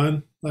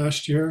 321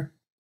 last year.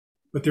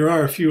 But there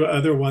are a few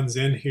other ones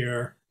in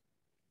here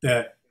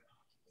that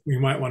we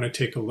might want to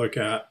take a look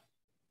at.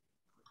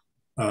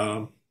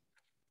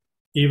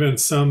 Even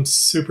some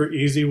super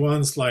easy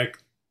ones like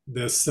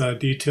this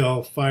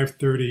detail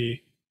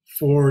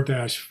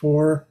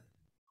 534-4.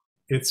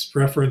 It's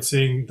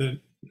referencing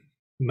the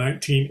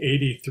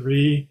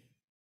 1983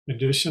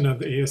 edition of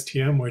the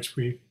ASTM, which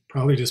we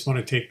probably just want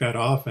to take that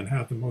off and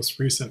have the most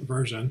recent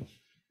version.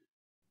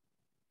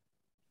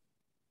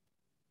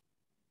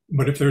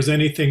 But if there's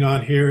anything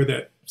on here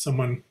that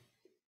someone,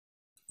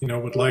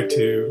 would like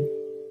to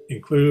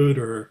include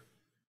or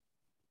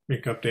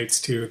make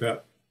updates to,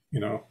 that,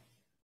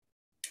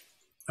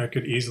 I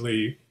could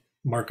easily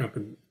mark up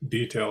in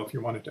detail if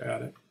you wanted to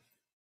add it.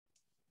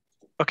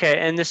 Okay,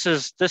 and this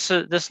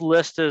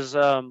list is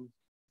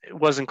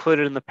was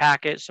included in the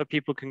packet, so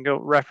people can go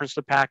reference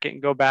the packet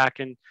and go back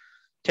and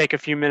take a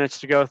few minutes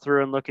to go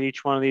through and look at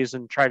each one of these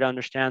and try to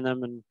understand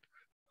them,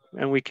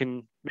 and we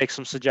can make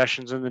some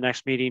suggestions in the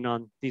next meeting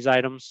on these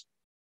items.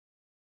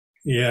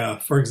 Yeah,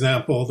 for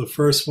example, the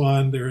first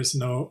one, there is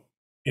no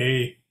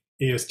ASTM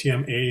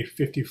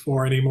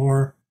A54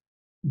 anymore,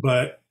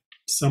 but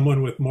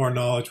someone with more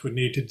knowledge would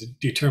need to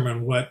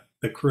determine what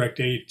the correct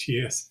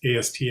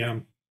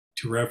ASTM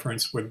to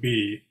reference would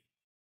be.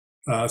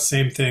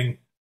 Same thing,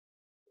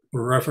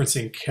 we're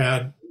referencing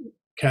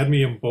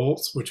cadmium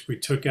bolts, which we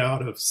took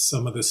out of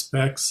some of the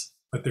specs,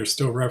 but they're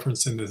still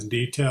referenced in this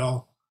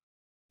detail.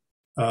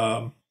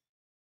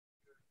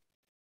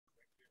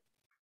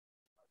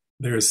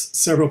 There's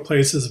several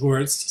places where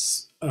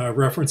it's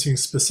referencing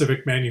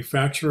specific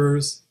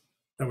manufacturers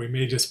that we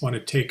may just want to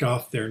take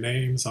off their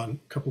names on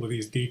a couple of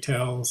these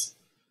details.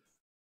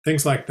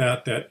 Things like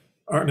that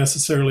aren't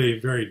necessarily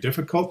very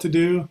difficult to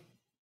do,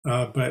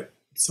 but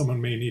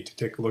someone may need to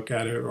take a look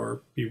at it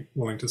or be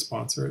willing to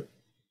sponsor it.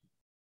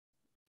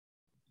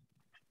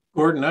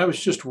 Gordon, I was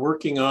just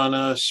working on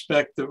a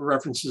spec that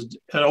references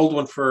an old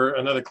one for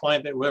another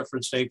client that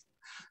referenced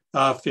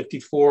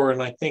A54,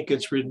 and I think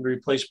it's been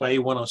replaced by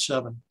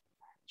A107.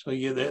 So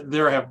yeah,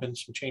 there have been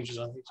some changes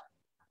on these.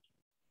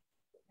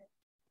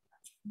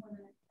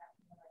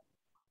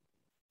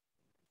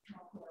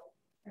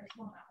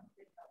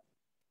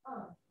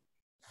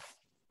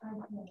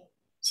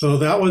 So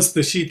that was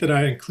the sheet that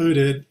I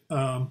included,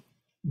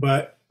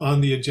 but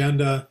on the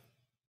agenda,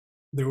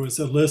 there was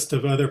a list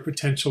of other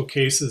potential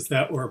cases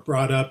that were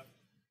brought up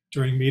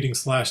during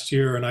meetings last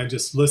year, and I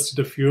just listed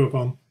a few of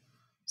them.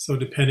 So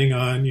depending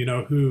on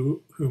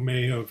who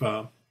may have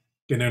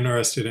been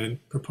interested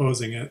in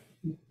proposing it,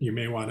 you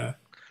may want to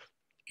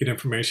get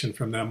information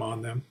from them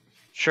on them.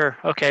 Sure.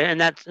 Okay.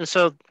 And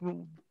so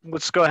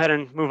let's go ahead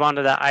and move on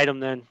to that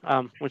item then,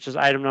 which is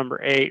item number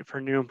 8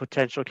 for new and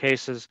potential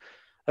cases.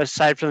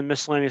 Aside from the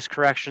miscellaneous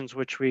corrections,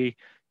 which we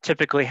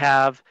typically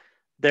have,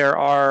 there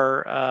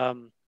are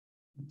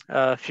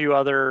a few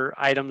other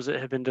items that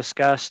have been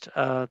discussed.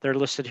 They're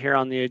listed here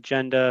on the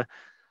agenda.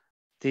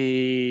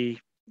 The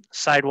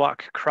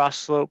sidewalk cross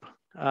slope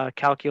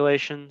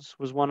calculations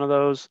was one of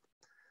those.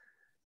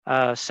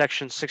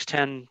 Section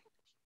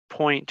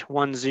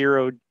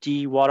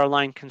 610.10D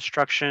waterline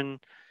construction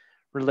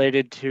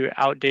related to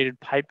outdated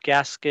pipe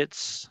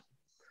gaskets.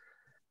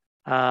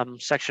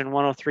 Section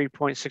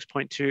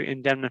 103.6.2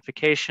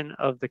 indemnification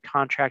of the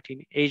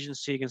contracting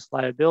agency against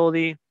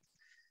liability.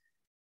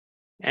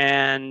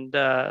 And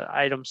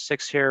item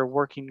 6 here,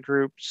 working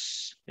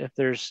groups, if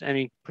there's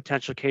any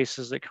potential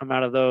cases that come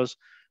out of those,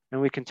 and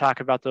we can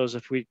talk about those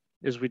as we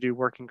do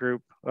working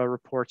group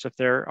reports, if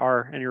there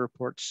are any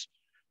reports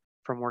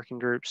from working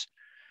groups.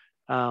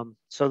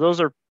 So those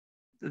are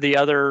the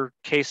other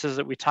cases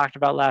that we talked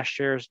about last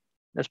year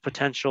as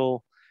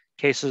potential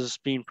cases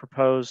being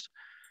proposed.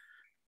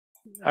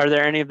 Are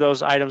there any of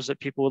those items that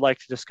people would like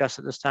to discuss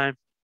at this time?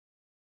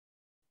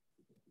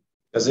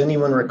 Does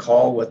anyone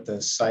recall what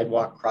the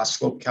sidewalk cross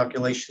slope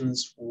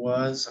calculations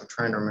was? I'm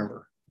trying to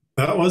remember.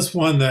 That was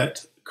one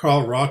that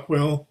Carl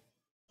Rockwell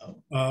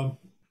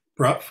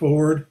brought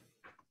forward.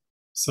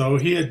 So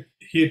he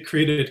had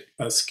created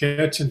a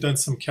sketch and done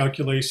some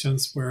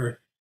calculations where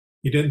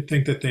he didn't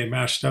think that they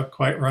matched up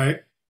quite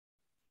right.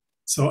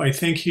 So I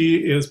think he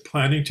is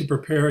planning to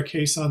prepare a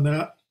case on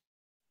that.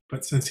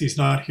 But since he's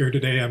not here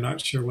today, I'm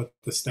not sure what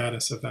the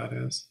status of that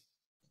is.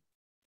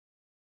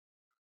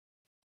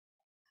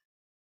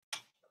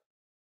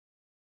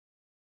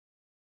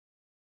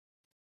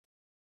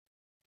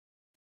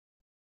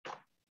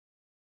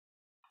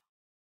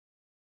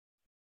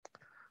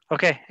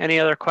 Okay, any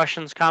other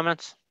questions,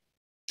 comments?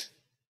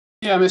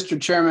 Yeah,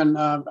 Mr. Chairman,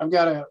 I've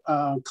got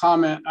a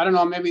comment. I don't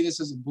know, maybe this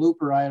is a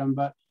blooper item,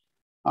 but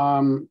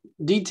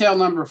detail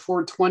number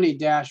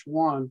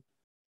 420-1,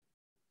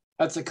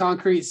 that's a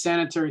concrete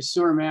sanitary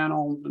sewer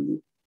manhole.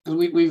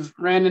 We've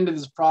ran into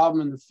this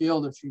problem in the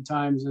field a few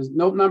times.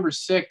 Note number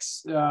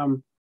 6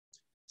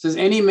 says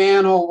any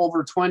manhole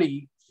over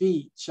 20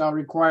 feet shall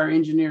require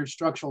engineered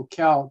structural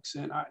calcs.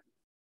 And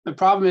the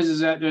problem is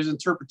that there's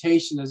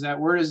interpretation, is that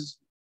where does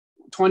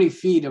 20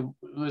 feet of,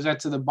 was that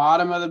to the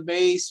bottom of the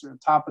base or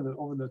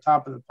over the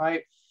top of the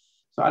pipe?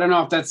 So I don't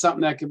know if that's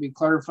something that could be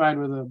clarified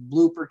with a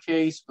blooper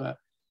case, but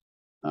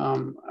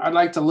I'd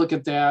like to look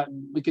at that.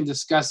 We can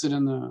discuss it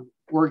in the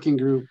working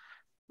group,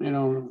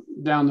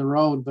 down the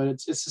road, but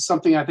it's just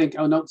something I think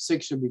note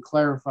 6 should be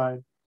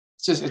clarified.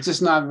 It's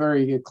just not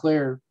very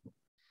clear.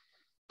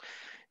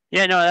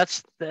 Yeah, no,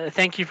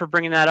 thank you for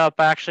bringing that up.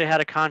 I actually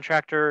had a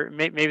contractor,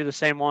 maybe the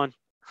same one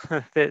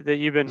that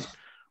you've been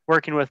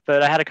working with,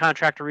 but I had a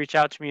contractor reach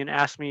out to me and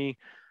ask me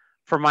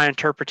for my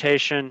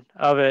interpretation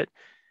of it.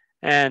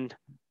 And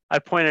I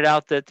pointed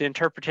out that the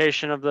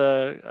interpretation of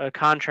the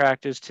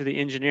contract is to the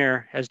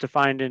engineer as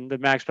defined in the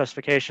MAG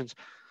specifications.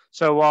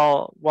 So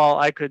while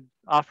I could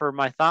offer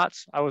my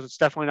thoughts, I was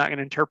definitely not going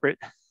to interpret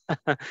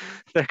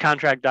the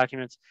contract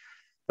documents.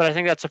 But I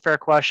think that's a fair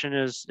question,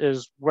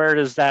 is where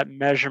does that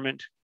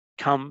measurement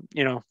come,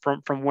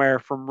 from where,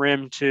 from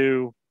rim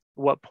to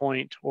what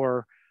point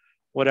or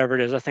whatever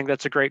it is. I think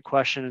that's a great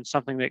question and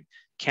something that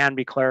can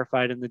be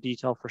clarified in the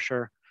detail for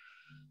sure.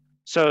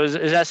 So is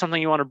that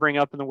something you want to bring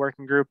up in the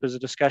working group as a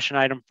discussion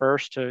item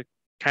first to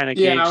kind of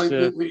gauge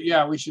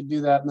we should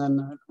do that, and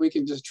then we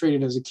can just treat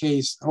it as a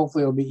case.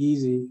 Hopefully it'll be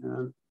easy.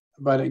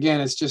 But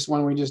again, it's just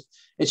when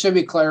it should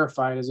be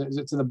clarified. Is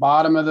it to the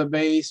bottom of the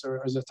base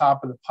or is it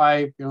top of the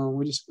pipe?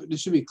 It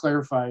should be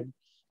clarified,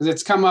 because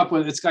it's come up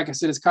with, it's like I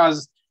said, it's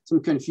caused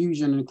some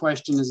confusion and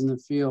questions in the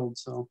field.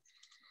 So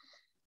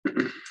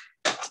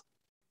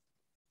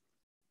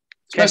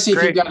especially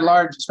if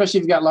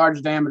you've got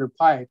large diameter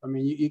pipe. I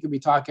mean, you could be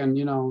talking,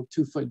 2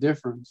 foot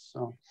difference.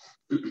 So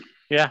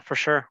yeah, for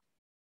sure.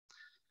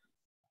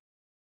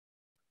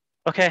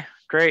 Okay,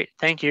 great.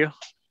 Thank you.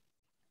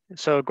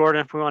 So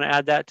Gordon, if we want to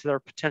add that to our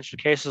potential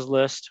cases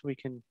list, we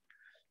can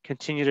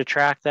continue to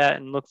track that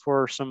and look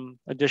for some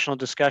additional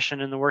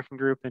discussion in the working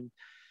group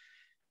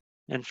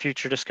and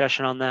future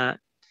discussion on that.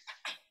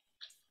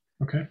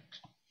 Okay.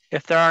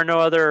 If there are no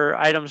other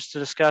items to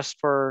discuss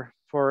for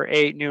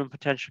 8 new and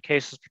potential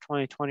cases for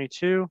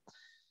 2022,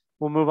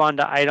 we'll move on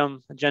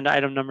to agenda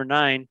item number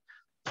 9,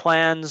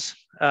 plans,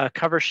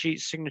 cover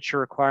sheet signature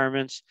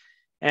requirements.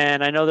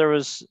 And I know there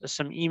was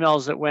some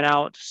emails that went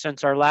out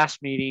since our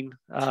last meeting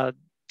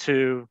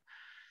to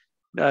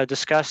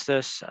discuss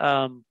this.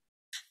 And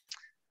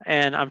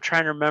I'm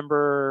trying to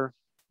remember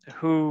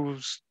who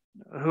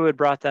had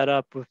brought that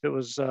up, if it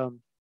was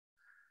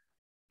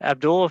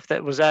Abdul, if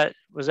that was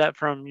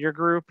from your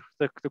group,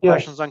 the Yes.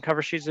 questions on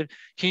cover sheets.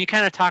 Can you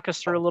kind of talk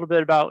us through a little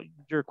bit about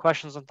your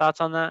questions and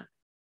thoughts on that?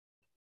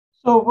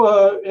 So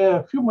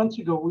a few months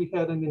ago, we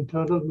had an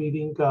internal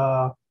meeting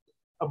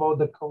about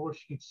the cover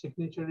sheet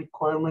signature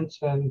requirements,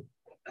 and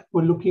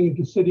we're looking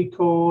into city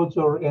codes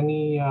or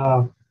any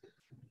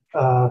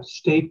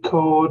state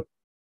code,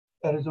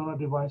 Arizona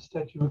revised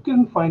statute. We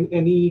couldn't find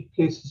any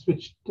places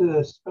which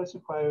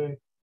specify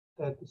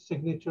that the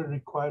signature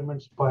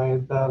requirements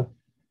by the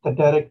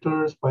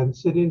directors, by the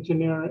city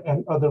engineer,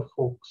 and other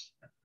folks.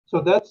 So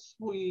that's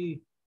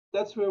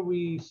where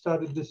we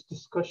started this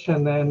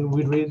discussion, and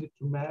we raised it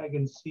to MAG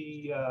and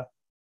see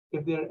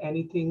if there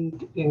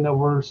anything in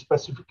our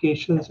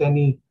specifications,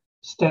 any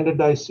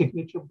standardized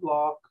signature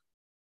block,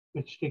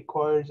 which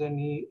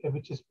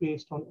is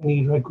based on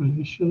any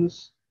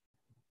regulations.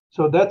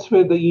 So that's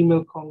where the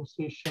email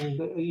conversation,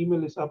 the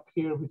email is up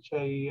here, which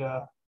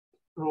I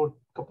wrote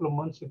a couple of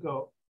months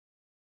ago.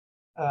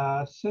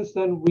 Since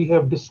then, we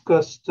have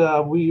discussed,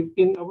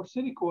 in our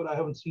city code, I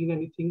haven't seen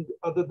anything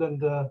other than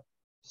the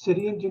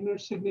city engineer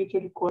signature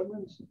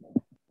requirements,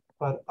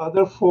 but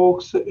other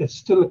folks, it's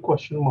still a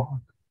question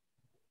mark.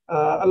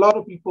 A lot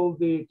of people,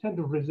 they tend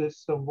to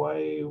resist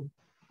why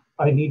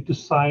I need to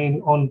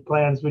sign on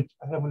plans which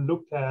I haven't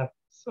looked at.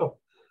 So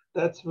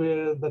that's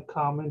where the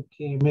comment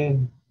came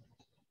in.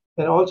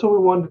 And also we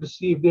wanted to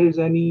see if there is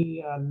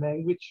any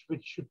language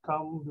which should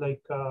come,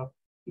 like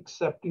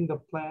accepting the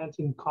plans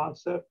in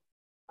concept.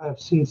 I've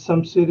seen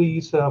some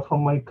cities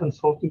from my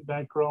consulting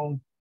background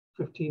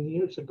 15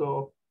 years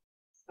ago,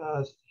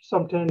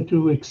 some tend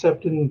to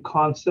accept it in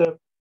concept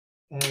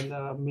and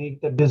make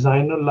the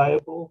designer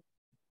liable.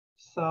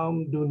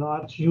 Some do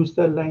not use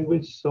that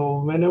language. So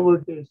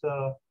whenever there's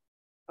a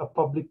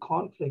public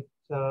conflict,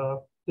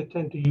 they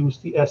tend to use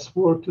the S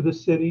word to the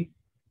city.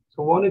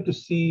 So I wanted to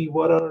see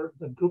what are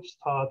the group's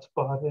thoughts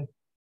about it,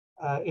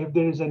 if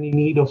there is any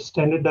need of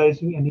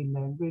standardizing any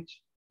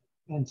language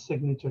and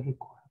signature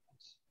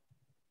requirements.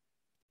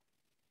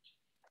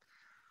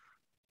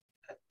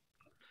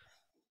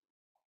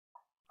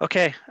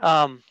 Okay.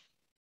 Well,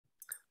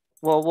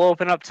 we'll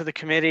open up to the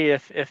committee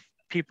if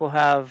people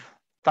have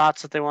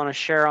thoughts that they want to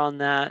share on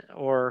that,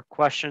 or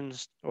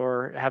questions,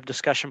 or have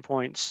discussion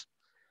points.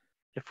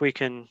 If we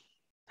can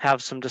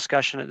have some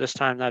discussion at this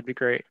time, that'd be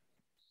great.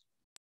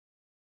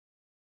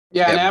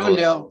 Yeah, in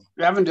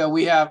Avondale,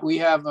 we have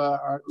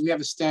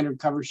a standard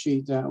cover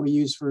sheet that we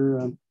use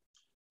for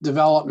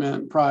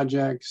development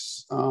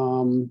projects. I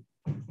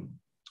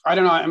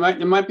don't know.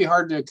 It might be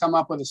hard to come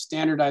up with a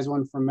standardized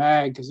one for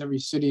MAG because every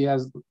city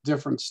has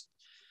different,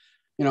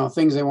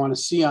 things they want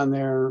to see on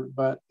there.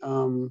 But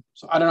so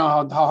I don't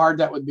know how hard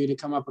that would be to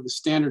come up with a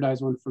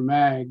standardized one for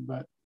MAG,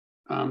 but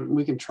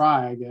we can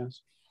try, I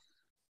guess.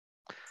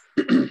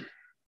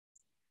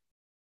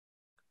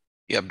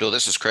 Yeah, Abdul,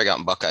 this is Craig out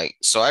in Buckeye.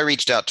 So I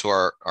reached out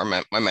to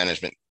my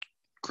management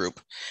group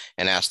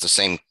and asked the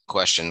same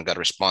question, got a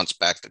response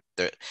back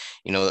that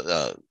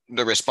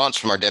the response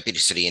from our deputy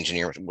city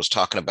engineer was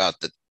talking about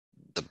the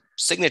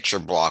signature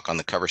block on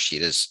the cover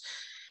sheet is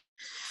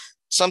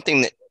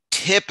something that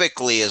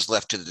typically is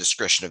left to the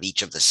discretion of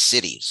each of the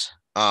cities.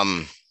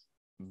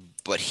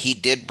 But he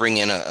did bring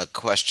in a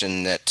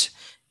question that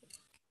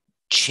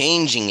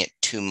changing it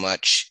too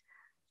much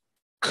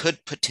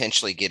could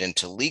potentially get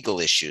into legal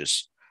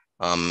issues.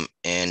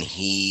 And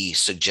he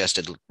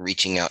suggested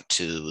reaching out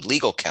to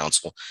legal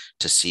counsel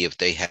to see if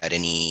they had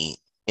any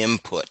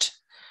input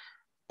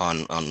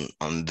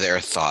on their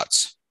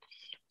thoughts.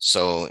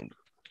 So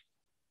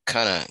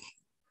kind of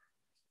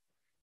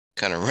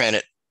ran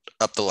it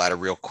up the ladder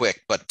real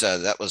quick, but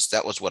that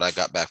was what I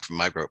got back from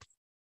my group.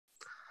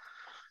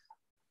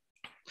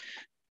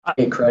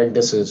 Hey, Craig,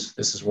 this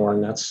is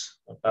Warren. That's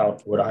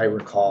about what I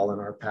recall in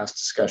our past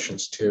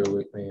discussions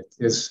too.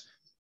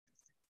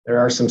 There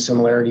are some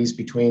similarities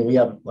between, we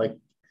have like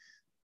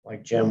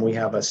Jim, we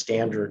have a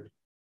standard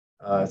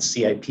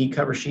CIP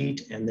cover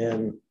sheet, and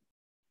then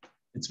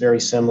it's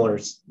very similar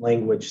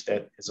language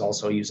that is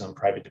also used on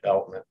private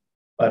development.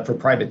 But for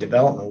private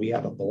development, we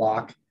have a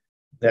block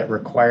that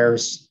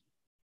requires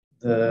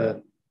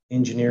the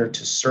engineer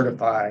to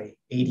certify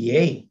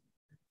ADA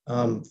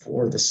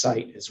for the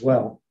site as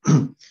well.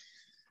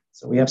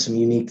 So we have some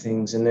unique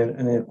things. And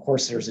then of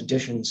course, there's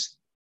additions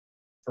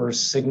for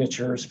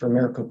signatures for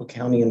Maricopa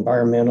County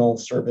Environmental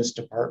Service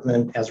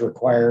Department as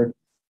required,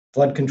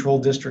 flood control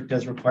district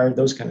as required,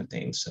 those kind of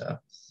things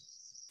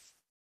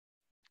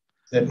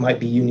that might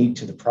be unique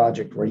to the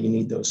project where you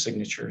need those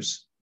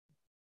signatures.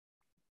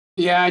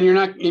 Yeah, and you're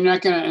not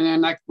gonna, and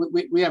then like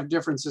we have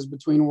differences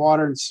between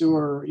water and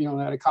sewer,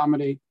 that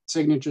accommodate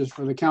signatures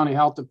for the county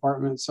health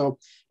department. So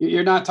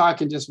you're not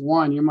talking just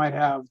one. You might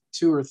have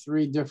 2 or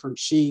 3 different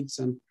sheets,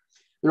 and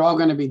they're all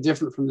going to be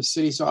different from the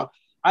city. So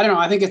I don't know.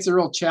 I think it's a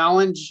real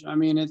challenge. I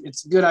mean,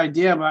 it's a good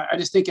idea, but I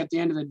just think at the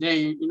end of the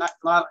day, you're not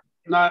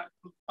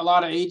a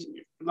lot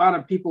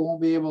of people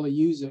won't be able to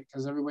use it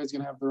because everybody's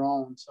going to have their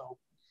own. So.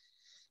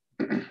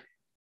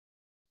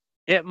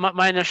 Yeah,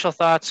 my initial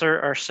thoughts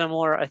are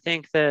similar. I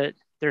think that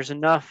there's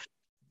enough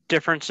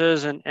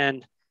differences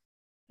and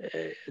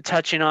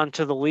touching on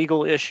to the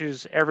legal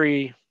issues.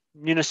 Every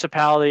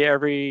municipality,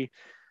 every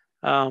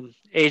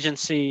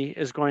agency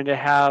is going to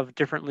have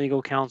different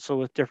legal counsel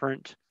with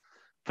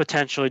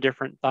potentially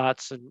different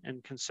thoughts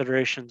and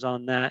considerations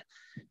on that,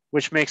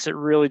 which makes it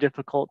really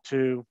difficult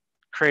to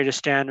create a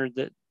standard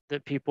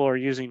that people are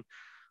using.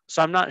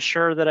 So I'm not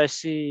sure that I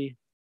see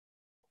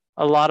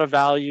a lot of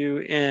value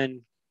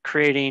in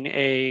creating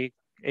a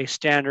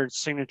standard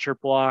signature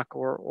block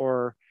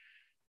or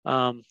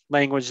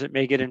language that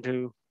may get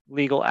into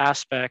legal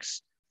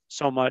aspects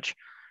so much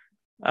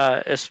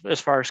as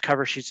far as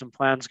cover sheets and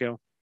plans go.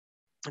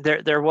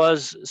 There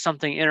was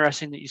something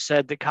interesting that you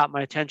said that caught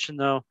my attention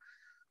though,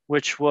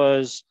 which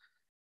was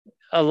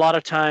a lot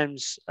of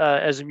times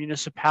as a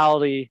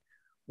municipality,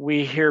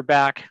 we hear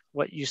back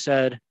what you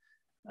said,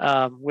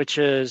 which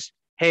is,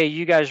 hey,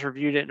 you guys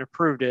reviewed it and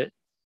approved it.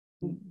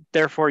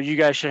 Therefore, you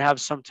guys should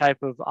have some type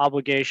of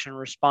obligation,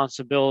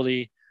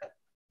 responsibility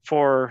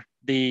for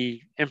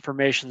the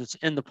information that's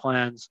in the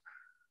plans.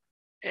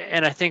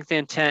 And I think the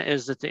intent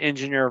is that the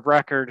engineer of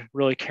record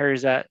really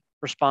carries that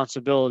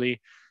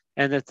responsibility,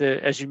 and that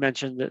as you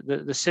mentioned,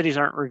 the cities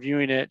aren't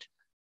reviewing it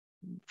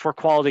for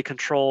quality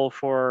control,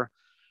 for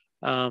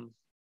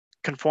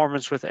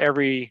conformance with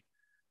every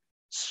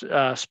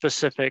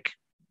specific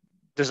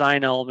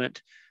design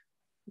element.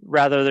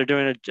 Rather, they're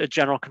doing a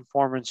general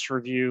conformance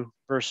review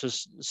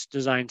versus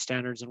design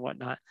standards and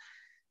whatnot.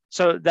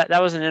 So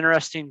that was an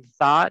interesting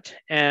thought,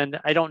 and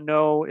I don't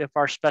know if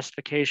our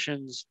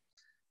specifications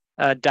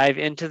dive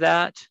into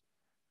that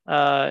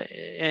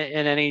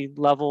in any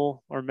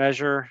level or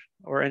measure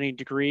or any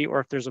degree, or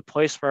if there's a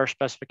place for our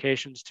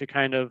specifications to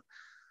kind of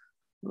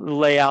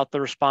lay out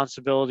the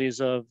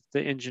responsibilities of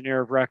the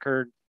engineer of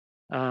record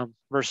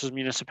versus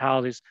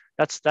municipalities.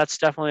 That's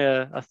definitely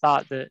a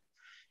thought that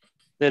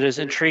is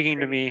intriguing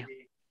to me.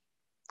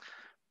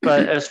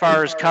 But as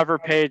far as cover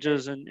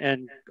pages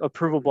and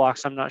approval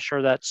blocks, I'm not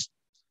sure that's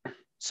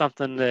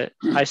something that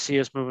I see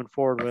us moving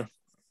forward with.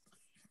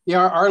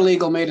 Yeah, our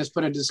legal made us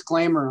put a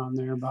disclaimer on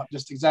there about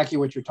just exactly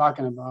what you're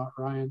talking about,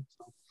 Ryan.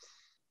 So,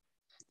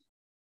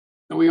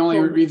 and we only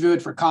review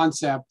it for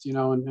concept, you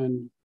know,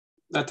 and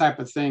that type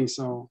of thing.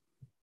 So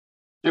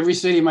every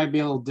city might be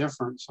a little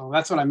different. So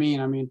that's what I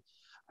mean. I mean,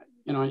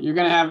 you know, you're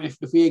going to have, if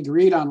we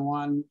agreed on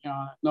one, you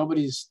know, a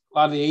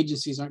lot of the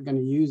agencies aren't going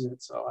to use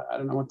it. So I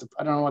don't know if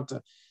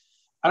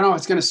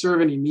it's going to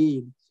serve any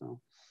need. So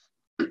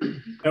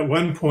at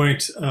one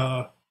point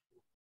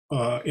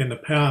in the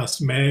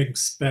past, MAG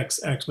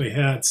specs actually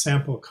had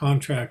sample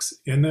contracts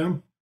in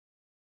them.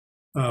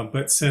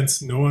 But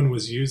since no one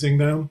was using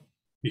them,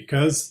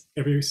 because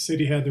every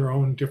city had their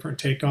own different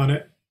take on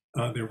it,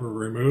 they were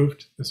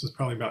removed. This was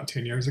probably about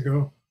 10 years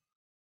ago.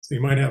 So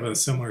you might have a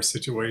similar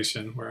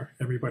situation where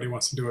everybody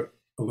wants to do it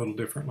a little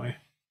differently.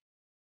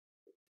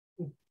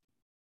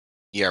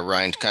 Yeah,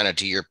 Ryan, kind of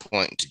to your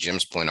point, to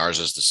Jim's point, ours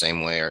is the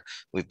same way. Or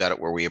we've got it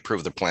where we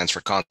approve the plans for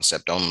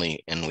concept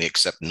only, and we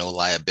accept no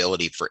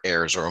liability for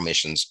errors or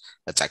omissions.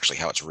 That's actually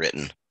how it's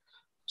written.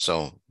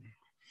 So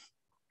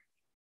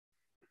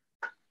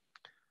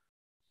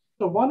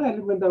one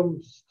element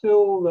I'm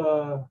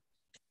still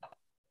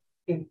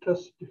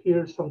interested to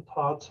hear some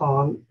thoughts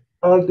on,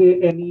 are there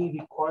any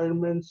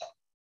requirements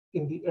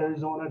in the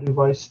Arizona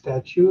revised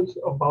statutes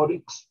about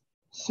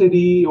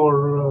city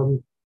or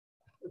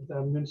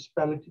the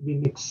municipality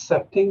being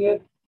accepting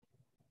it,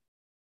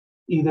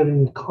 either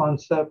in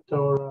concept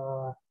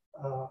or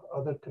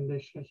other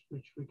conditions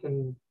which we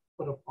can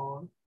put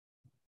upon?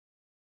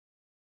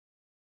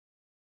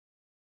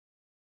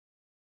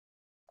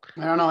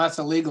 I don't know. That's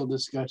a legal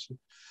discussion.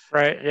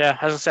 Right. Yeah.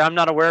 As I say, I'm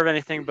not aware of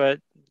anything, but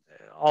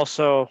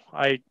also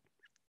I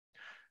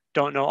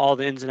don't know all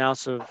the ins and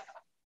outs of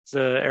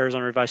the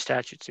Arizona revised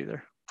statutes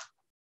either.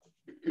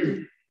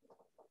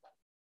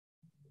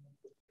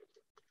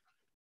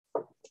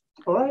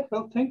 All right.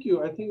 Well, thank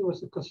you. I think it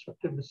was a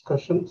constructive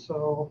discussion.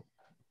 So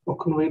we'll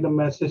convey the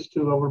message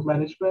to our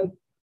management.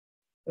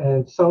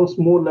 And it sounds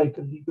more like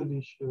a legal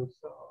issue.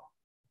 So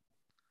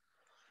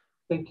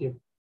thank you.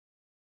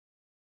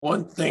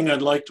 One thing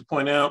I'd like to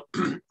point out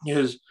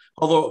is,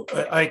 although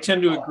I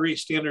tend to agree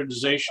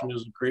standardization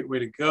is a great way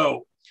to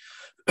go,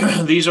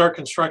 these are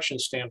construction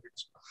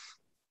standards.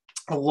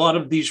 A lot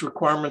of these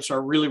requirements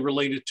are really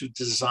related to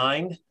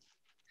design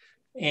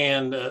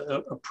and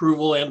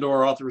approval and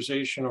or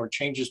authorization or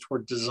changes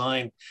toward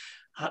design.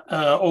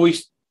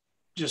 Always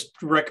just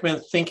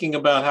recommend thinking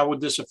about how would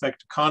this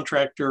affect a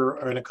contractor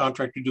and a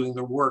contractor doing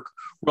their work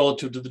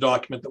relative to the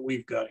document that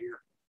we've got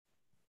here.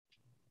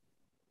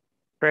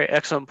 Great,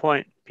 excellent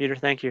point, Peter.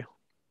 Thank you.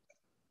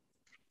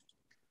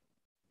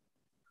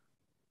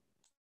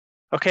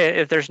 Okay,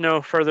 if there's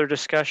no further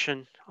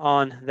discussion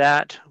on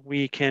that,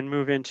 we can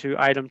move into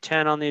item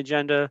 10 on the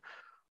agenda,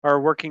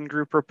 our working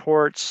group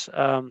reports.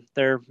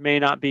 There may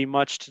not be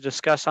much to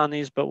discuss on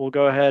these, but we'll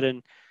go ahead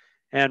and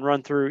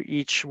run through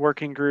each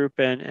working group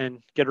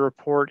and get a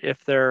report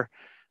if there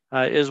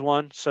is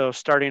one. So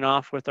starting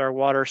off with our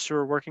water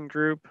sewer working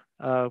group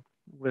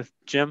with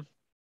Jim.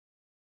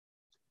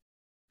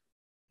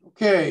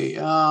 Okay,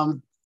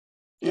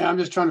 yeah, I'm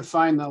just trying to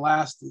find the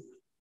last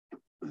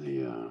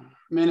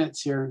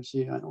minutes here.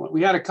 See,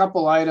 we had a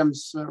couple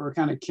items that were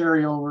kind of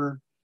carryover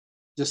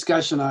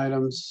discussion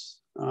items.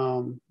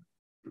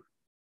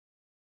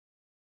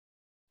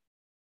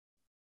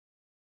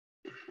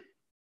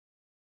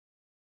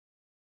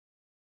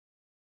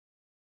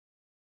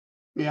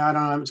 Yeah, I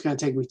don't know. It's going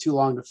to take me too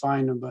long to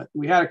find them, but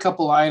we had a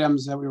couple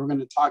items that we were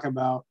going to talk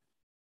about.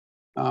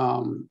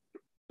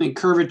 The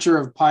curvature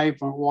of pipe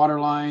or water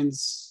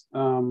lines.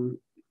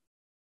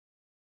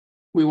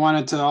 We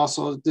wanted to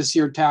also this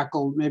year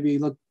tackle, maybe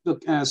look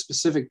at a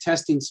specific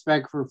testing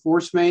spec for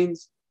force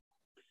mains.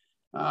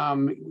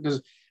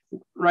 Because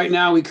right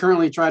now we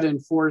currently try to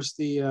enforce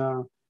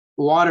the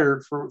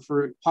water for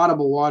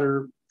potable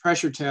water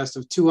pressure test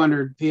of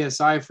 200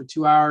 PSI for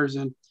 2 hours.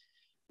 And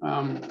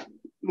a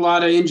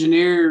lot of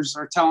engineers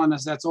are telling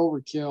us that's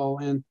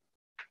overkill. And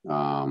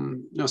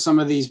you know, some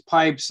of these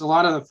pipes, a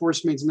lot of the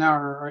force mains now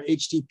are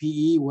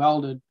HDPE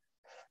welded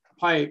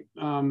pipe.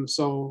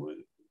 So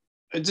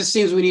it just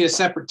seems we need a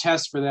separate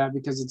test for that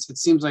because it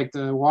seems like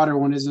the water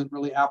one isn't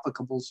really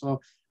applicable. So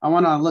I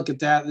want to look at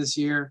that this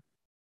year.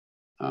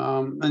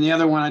 And the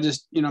other one I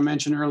just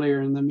mentioned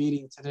earlier in the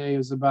meeting today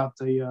was about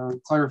the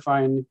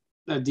clarifying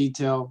that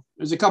detail.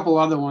 There's a couple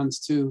other ones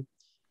too,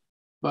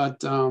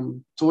 but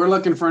so we're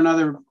looking for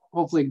another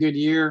hopefully good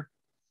year.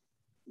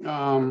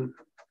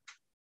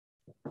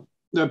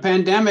 the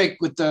pandemic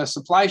with the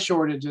supply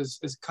shortages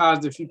has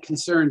caused a few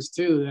concerns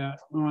too that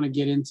we want to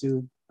get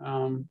into.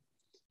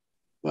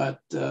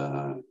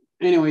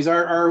 Anyways,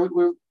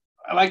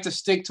 I like to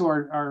stick to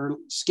our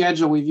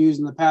schedule we've used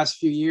in the past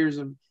few years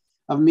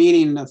of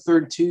meeting the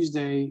third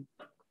Tuesday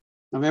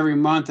of every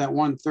month at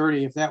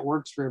 1:30, if that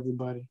works for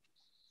everybody.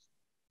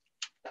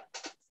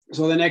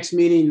 So the next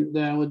meeting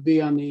would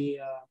be on the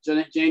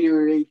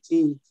January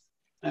 18th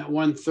at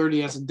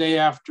 1:30. That's the day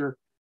after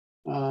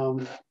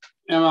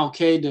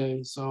MLK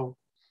Day. So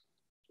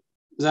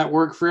does that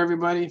work for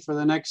everybody for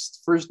the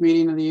next first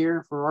meeting of the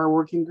year for our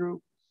working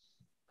group?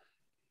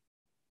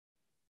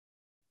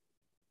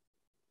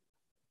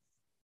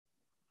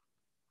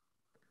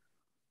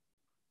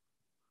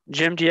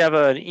 Jim, do you have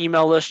an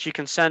email list you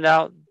can send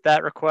out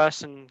that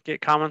request and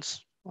get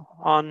comments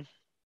on?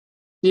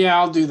 Yeah,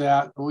 I'll do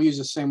that. We'll use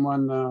the same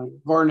one.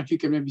 Gordon, if you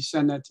could maybe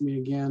send that to me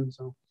again.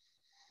 So,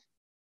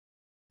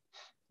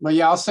 but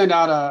yeah, I'll send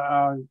out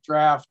a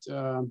draft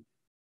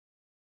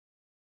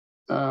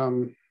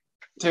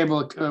table,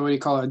 what do you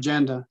call it,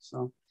 agenda.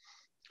 So,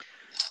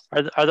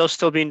 are those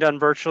still being done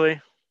virtually?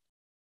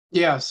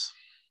 Yes.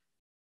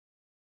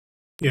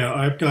 Yeah,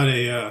 I've got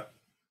an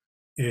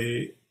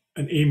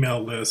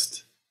email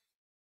list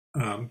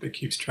that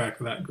keeps track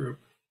of that group.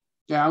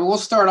 Yeah, we'll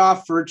start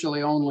off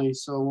virtually only,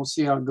 so we'll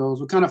see how it goes.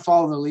 We'll kind of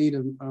follow the lead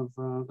of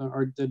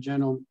the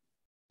general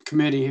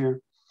committee here.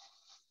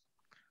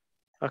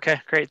 Okay,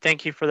 great.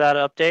 Thank you for that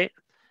update.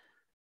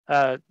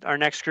 Our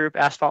next group,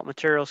 Asphalt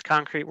Materials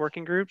Concrete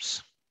Working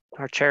Groups.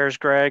 Our chairs,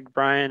 Greg,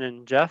 Brian,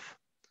 and Jeff.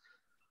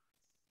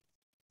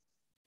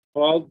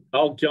 Well,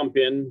 I'll jump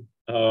in.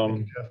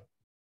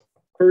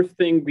 First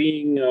thing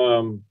being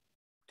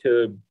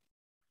to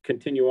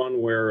continue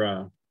on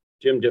where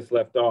Jim just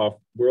left off,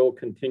 we'll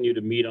continue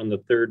to meet on the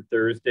third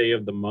Thursday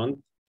of the month,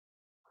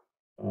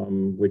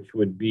 which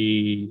would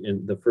be,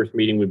 the first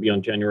meeting would be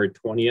on January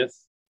 20th.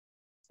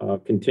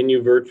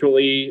 Continue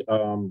virtually,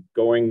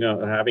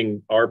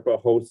 having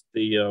ARPA host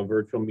the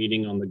virtual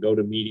meeting on the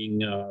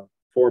GoToMeeting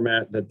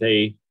format that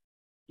they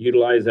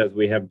utilize, as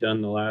we have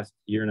done the last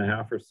year and a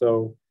half or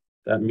so.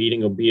 That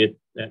meeting will be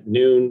at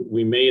noon.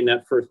 We may in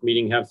that first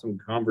meeting have some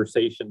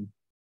conversation,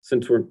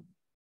 since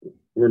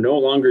we're no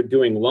longer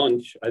doing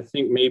lunch. I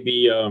think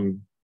maybe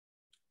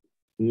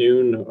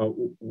noon,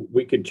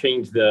 we could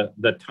change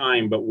the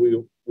time, but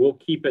we'll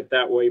keep it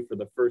that way for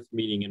the first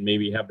meeting and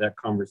maybe have that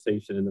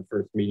conversation in the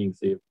first meeting,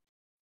 see if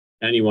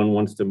anyone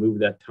wants to move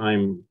that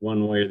time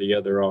one way or the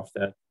other off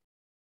that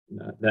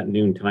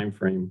noon time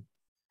frame.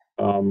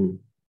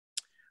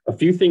 A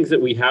few things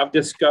that we have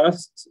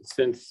discussed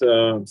since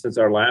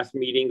our last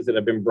meetings that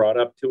have been brought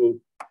up to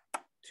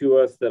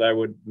us that I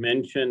would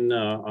mention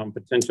on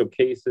potential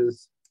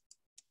cases.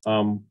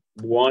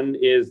 One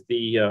is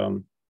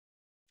the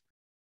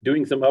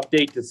doing some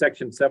update to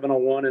section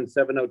 701 and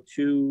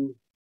 702,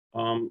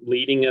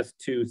 leading us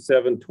to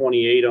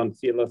 728 on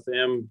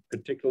CLSM,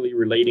 particularly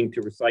relating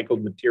to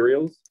recycled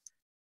materials.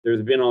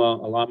 There's been a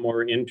lot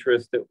more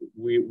interest that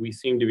we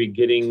seem to be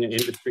getting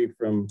industry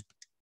from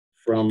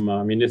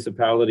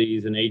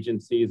municipalities and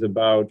agencies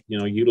about,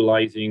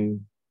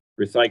 utilizing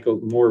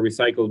more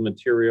recycled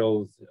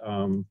materials.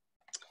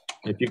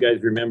 If you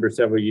guys remember,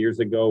 several years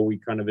ago, we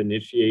kind of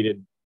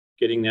initiated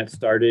getting that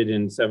started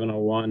in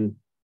 701,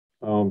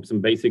 some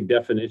basic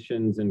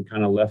definitions, and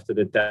kind of left it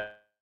at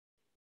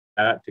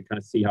that to kind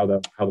of see how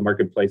the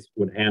marketplace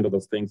would handle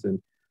those things. And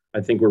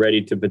I think we're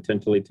ready to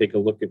potentially take a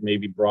look at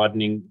maybe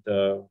broadening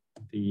the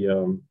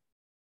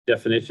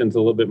definitions a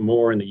little bit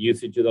more and the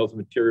usage of those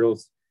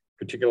materials,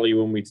 particularly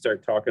when we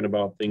start talking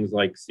about things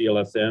like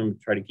CLSM,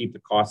 try to keep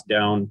the cost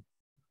down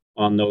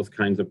on those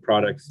kinds of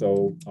products.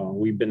 So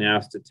we've been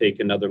asked to take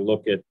another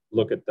look at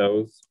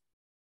those.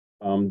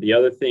 The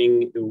other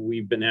thing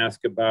we've been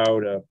asked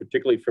about,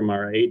 particularly from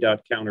our ADOT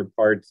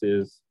counterparts,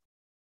 is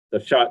the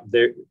shot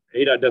there.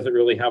 ADOT doesn't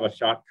really have a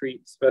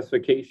shotcrete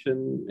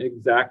specification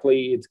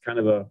exactly. It's kind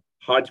of a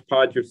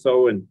hodgepodge or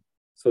so. And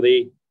so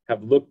they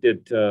have looked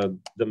at the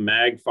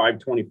MAG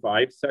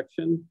 525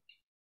 section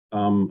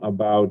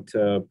about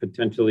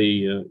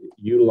potentially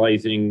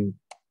utilizing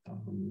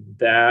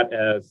that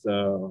as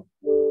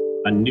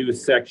a new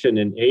section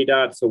in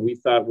ADOT. So we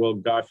thought, well,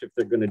 gosh, if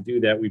they're going to do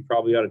that, we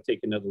probably ought to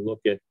take another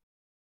look at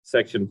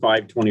section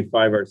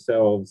 525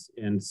 ourselves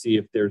and see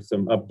if there's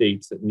some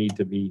updates that need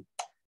to be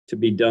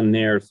done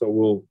there.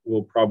 So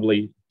we'll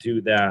probably do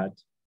that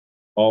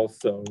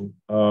also.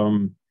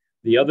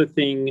 The other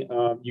thing,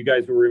 you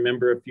guys will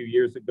remember a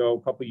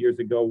couple years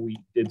ago, we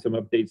did some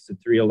updates to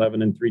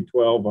 311 and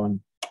 312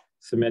 on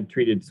cement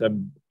treated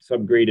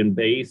subgrade and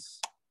base.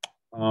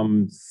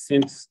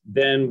 Since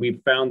then,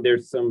 we've found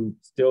there's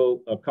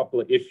still a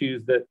couple of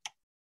issues that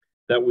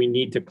we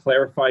need to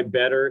clarify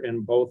better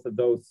in both of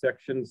those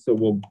sections.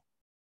 So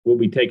we'll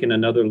be taking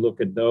another look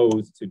at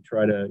those to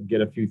try to get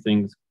a few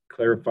things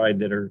clarified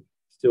that are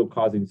still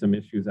causing some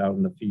issues out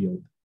in the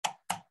field.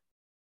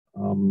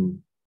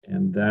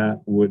 And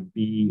that would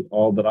be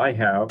all that I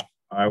have.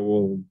 I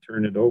will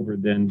turn it over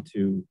then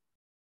to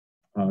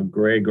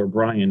Greg or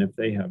Brian if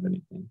they have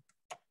anything.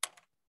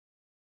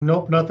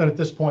 Nope, nothing at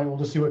this point. We'll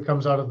just see what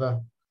comes out of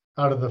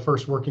the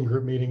first working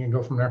group meeting and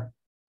go from there.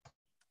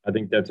 I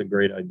think that's a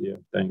great idea.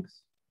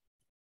 Thanks.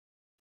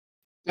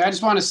 Yeah, I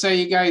just want to say,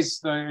 you guys,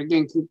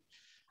 again,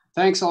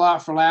 thanks a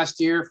lot for last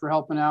year for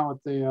helping out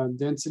with the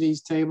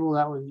densities table.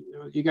 That was,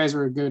 you guys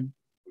are a good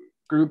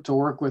group to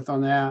work with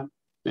on that.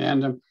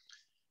 And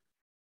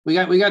we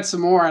got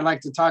some more I'd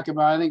like to talk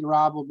about. I think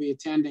Rob will be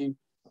attending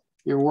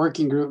your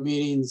working group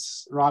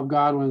meetings, Rob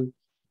Godwin.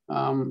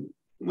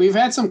 We've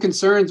had some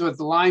concerns with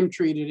the lime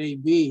treated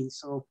AB.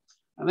 So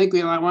I think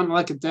we want to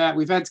look at that.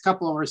 We've had a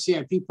couple of our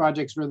CIP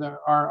projects where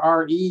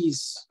our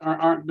REs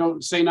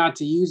don't say not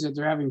to use it.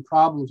 They're having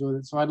problems with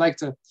it. So I'd like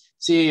to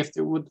see if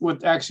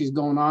what actually is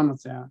going on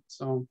with that.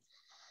 So.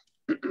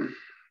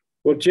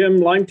 Well, Jim,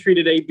 lime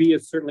treated AB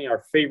is certainly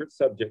our favorite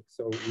subject.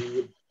 So we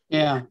would,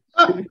 yeah,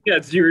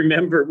 as you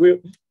remember,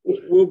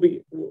 we'll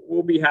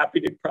be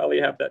happy to probably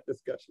have that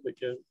discussion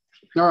again.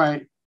 All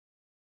right.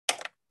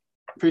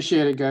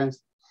 Appreciate it, guys.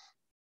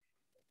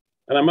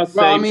 And I must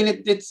say, well, I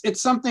mean,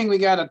 it's something we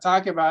got to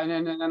talk about,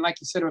 and like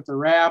you said with the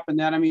wrap and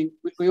that, I mean,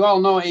 we all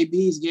know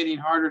AB is getting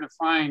harder to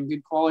find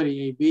good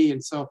quality AB,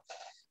 and so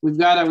we do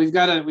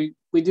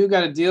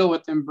got to deal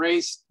with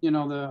embrace, the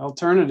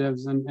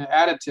alternatives and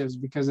additives,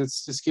 because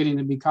it's just getting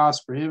to be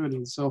cost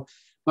prohibitive. So,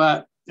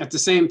 but at the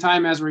same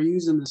time, as we're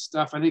using this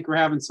stuff, I think we're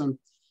having some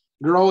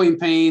growing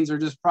pains or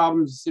just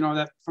problems,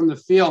 that from the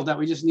field that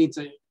we just need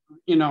to,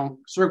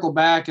 circle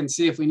back and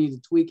see if we need to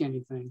tweak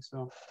anything.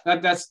 So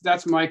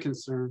that's my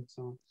concern.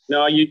 So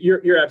no,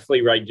 you're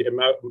absolutely right, Jim.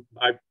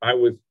 I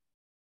was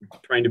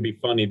trying to be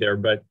funny there,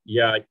 but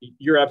yeah,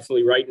 you're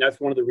absolutely right. And that's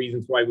one of the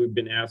reasons why we've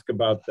been asked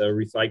about the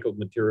recycled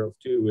materials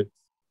too. It's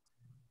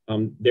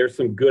there's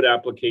some good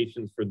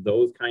applications for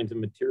those kinds of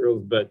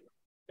materials, but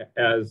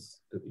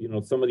as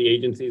some of the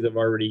agencies have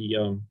already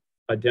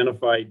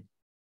identified,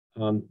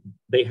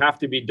 they have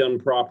to be done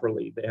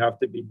properly. They have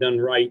to be done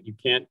right. You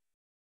can't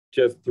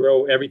just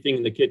throw everything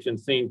in the kitchen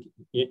sink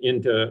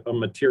into a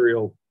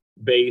material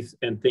base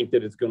and think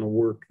that it's going to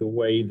work the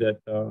way that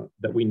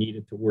that we need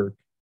it to work.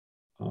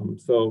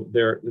 So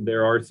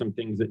there are some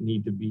things that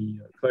need to be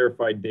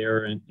clarified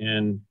there,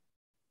 and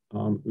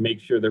make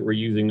sure that we're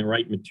using the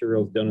right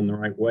materials done in the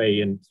right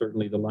way. And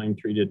certainly the lime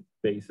treated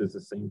base is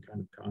the same kind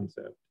of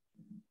concept.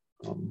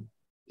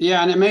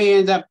 Yeah, and it may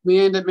end up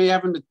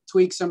having to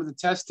tweak some of the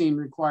testing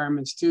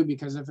requirements too,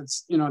 because if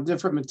it's a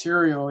different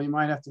material, you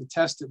might have to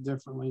test it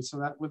differently.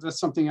 So that's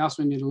something else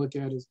we need to look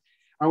at is,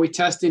 are we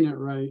testing it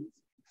right?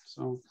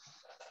 So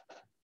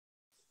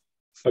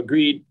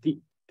agreed.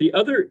 The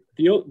other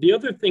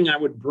thing I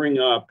would bring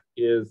up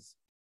is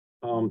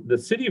the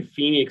city of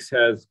Phoenix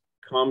has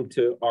come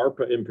to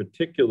ARPA in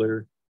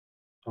particular,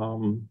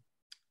 and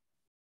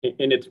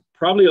it's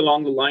probably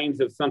along the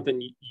lines of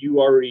something you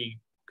already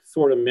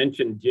sort of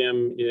mentioned,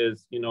 Jim,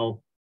 is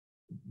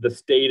the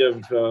state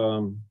of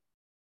the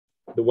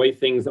way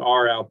things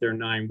are out there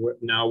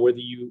now, whether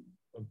you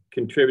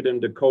contribute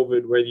them to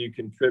COVID, whether you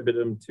contribute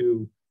them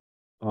to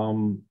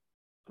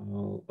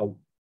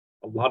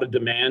a lot of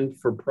demand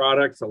for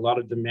products, a lot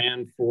of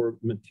demand for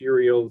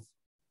materials,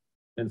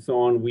 and so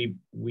on.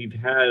 We've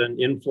had an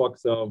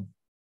influx of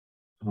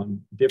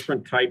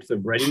different types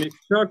of ready-mix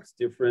trucks,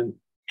 different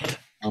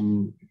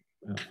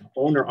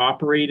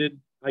owner-operated,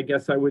 I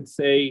guess I would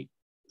say,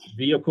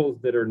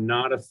 vehicles that are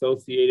not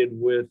associated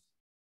with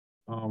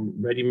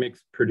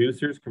ready-mix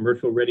producers,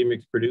 commercial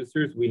ready-mix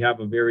producers. We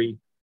have a very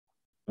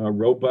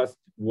robust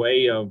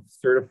way of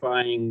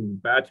certifying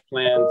batch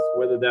plants,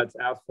 whether that's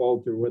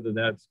asphalt or whether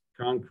that's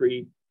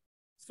concrete,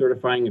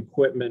 certifying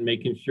equipment,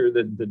 making sure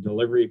that the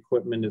delivery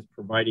equipment is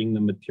providing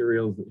the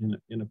materials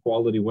in a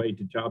quality way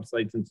to job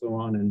sites and so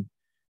on. And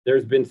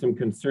there's been some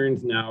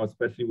concerns now,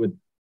 especially with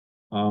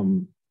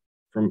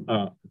from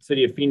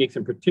City of Phoenix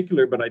in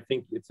particular, but I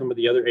think some of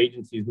the other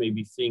agencies may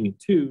be seeing it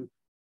too,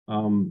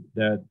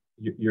 that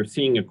you're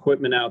seeing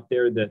equipment out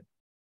there that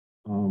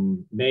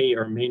may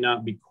or may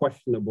not be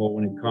questionable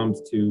when it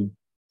comes to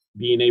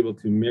being able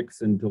to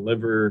mix and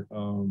deliver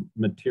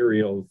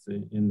materials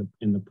in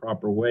the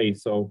proper way.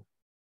 So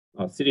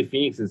City of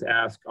Phoenix has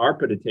asked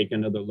ARPA to take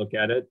another look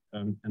at it,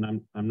 and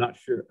I'm not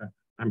sure,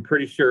 I'm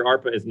pretty sure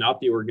ARPA is not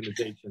the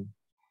organization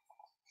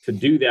to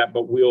do that,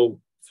 but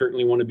we'll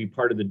certainly want to be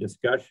part of the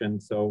discussion.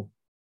 So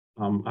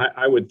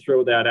I would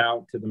throw that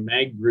out to the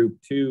MAG group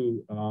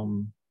too,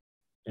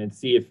 and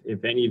see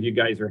if any of you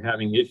guys are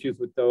having issues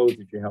with those,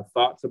 if you have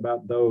thoughts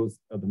about those.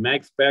 The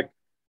MAG spec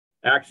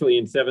actually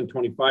in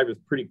 725 is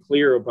pretty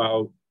clear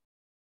about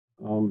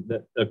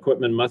that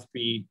equipment must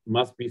be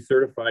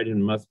certified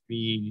and must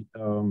be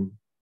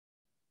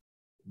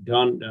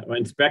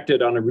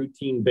inspected on a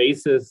routine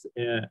basis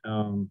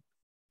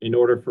in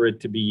order for it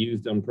to be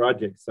used on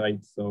project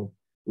sites. So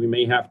we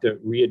may have to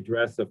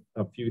readdress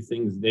a few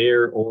things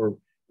there, or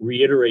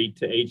reiterate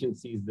to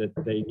agencies that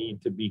they need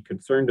to be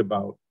concerned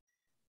about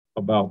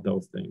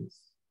those things.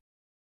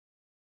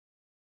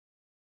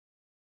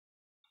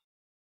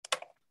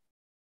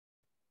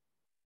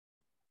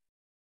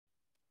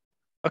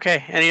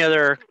 Okay, any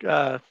other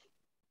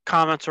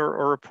comments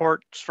or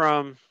reports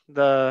from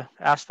the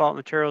asphalt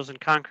materials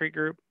and concrete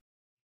group?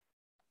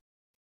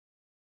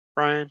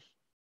 Brian?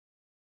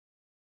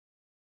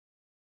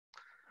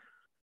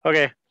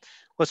 Okay,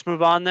 let's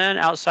move on then.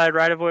 Outside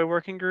right-of-way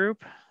working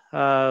group,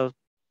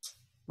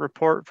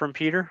 report from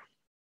Peter.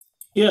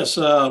 Yes,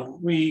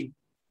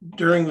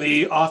 during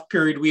the off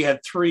period, we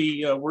had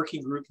 3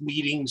 working group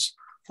meetings,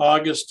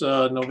 August,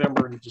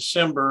 November, and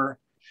December.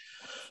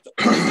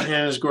 And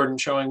as Gordon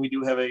showing, we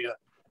do have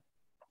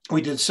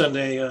we did send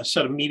a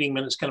set of meeting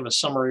minutes, kind of a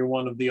summary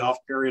one of the off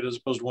period as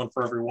opposed to one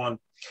for everyone.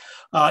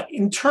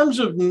 In terms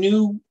of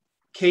new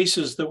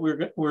cases that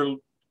we're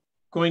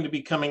going to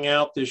be coming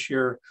out this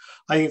year,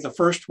 I think the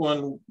first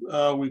one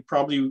we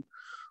probably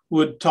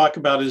would talk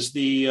about is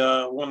the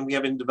one we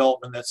have in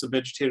development. That's the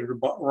vegetated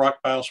rock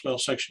bioswale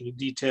section of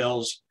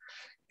details.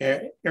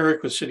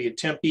 Eric with City of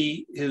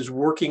Tempe is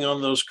working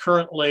on those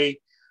currently.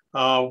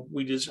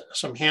 We did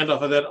some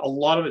handoff of that. A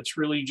lot of it's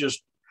really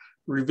just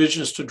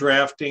revisions to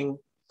drafting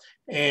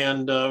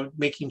and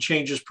making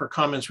changes per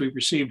comments we've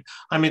received.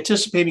 I'm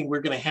anticipating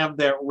we're going to have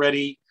that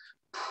ready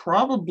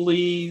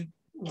probably,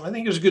 I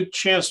think there's a good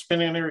chance,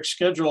 depending on Eric's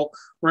schedule,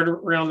 right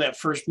around that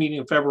first meeting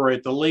in February,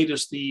 at the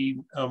latest, the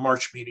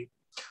March meeting.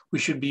 We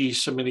should be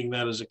submitting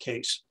that as a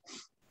case.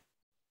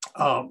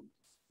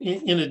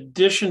 In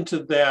addition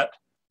to that,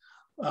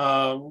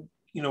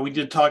 we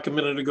did talk a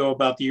minute ago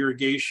about the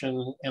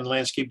irrigation and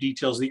landscape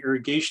details. The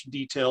irrigation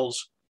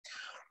details,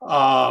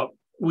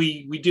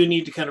 we do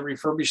need to kind of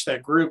refurbish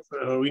that group.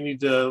 We need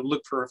to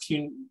look for a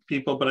few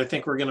people, but I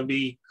think we're going to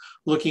be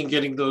looking at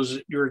getting those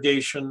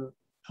irrigation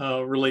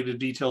related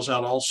details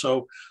out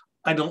also.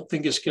 I don't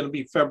think it's going to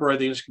be February. I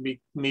think it's going to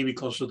be maybe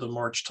closer to the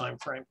March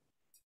timeframe.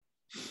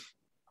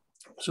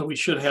 So we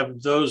should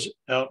have those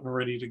out and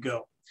ready to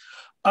go.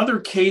 Other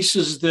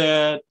cases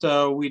that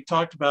we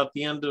talked about at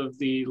the end of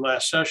the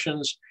last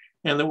sessions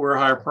and that were a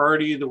higher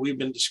priority that we've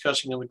been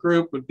discussing in the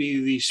group would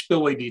be the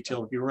spillway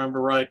detail. If you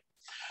remember right,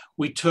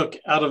 we took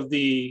out of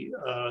the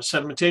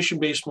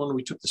sedimentation-based one,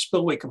 we took the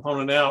spillway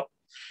component out,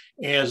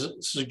 as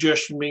a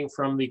suggestion being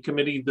from the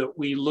committee that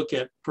we look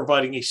at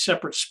providing a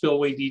separate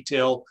spillway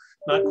detail,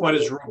 not quite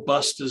as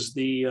robust as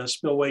the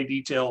spillway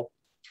detail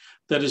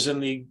that is in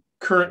the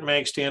current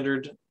MAG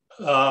standard,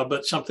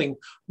 but something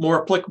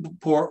more applicable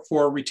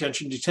for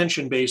retention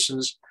detention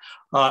basins.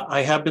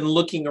 I have been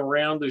looking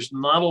around. There's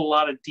not a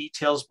lot of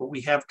details, but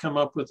we have come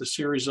up with a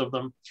series of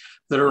them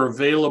that are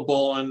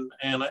available, and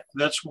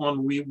that's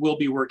one we will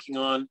be working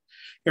on.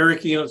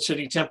 Eric, at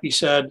City Tempe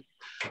said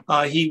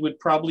he would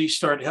probably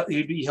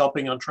he'd be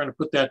helping on trying to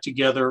put that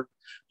together,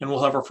 and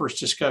we'll have our first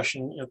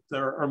discussion at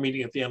our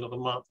meeting at the end of the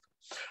month.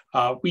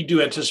 We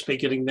do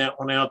anticipate getting that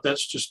one out.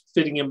 That's just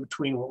fitting in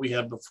between what we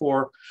had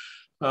before.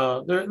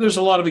 There's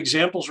a lot of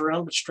examples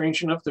around, but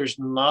strange enough, there's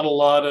not a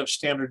lot of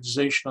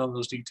standardization on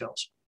those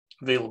details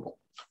available.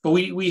 But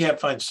we have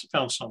found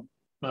some.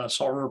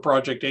 Salt River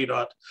Project,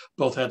 ADOT,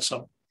 both had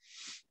some.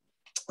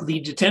 The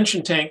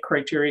detention tank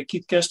criteria,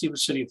 Keith Kesty with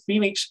City of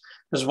Phoenix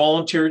has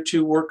volunteered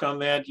to work on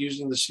that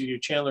using the City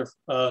of Chandler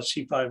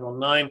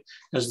C509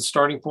 as the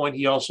starting point.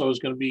 He also is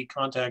going to be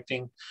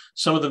contacting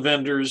some of the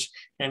vendors,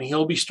 and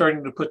he'll be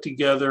starting to put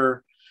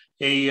together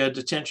a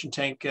detention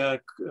tank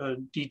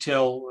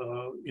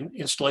detail,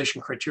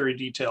 installation criteria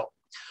detail.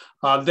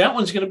 That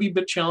one's going to be a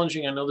bit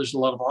challenging. I know there's a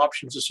lot of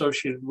options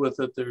associated with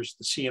it. There's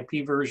the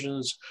CMP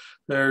versions,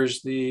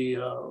 there's the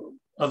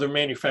other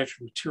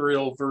manufactured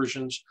material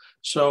versions.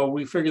 So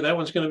we figure that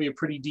one's going to be a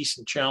pretty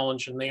decent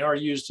challenge, and they are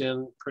used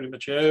in pretty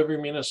much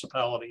every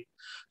municipality.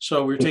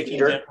 So we're taking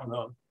Peter, that one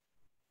on.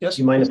 Yes.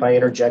 Do you mind if I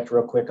interject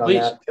real quick on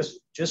Please. that?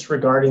 Just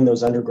regarding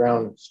those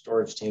underground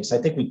storage tanks, I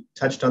think we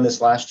touched on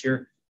this last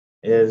year.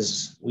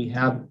 We've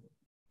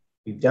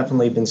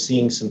definitely been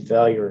seeing some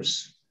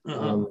failures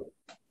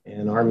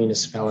in our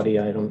municipality.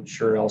 I'm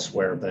sure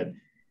elsewhere, but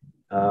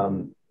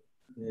and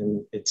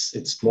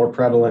it's more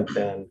prevalent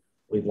than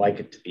we'd like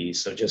it to be.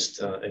 So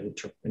just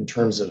in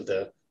terms of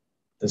the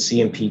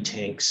CMP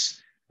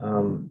tanks,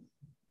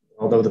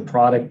 although the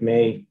product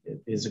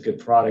is a good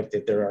product,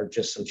 that there are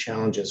just some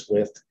challenges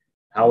with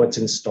how it's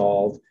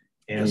installed.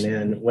 And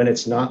then when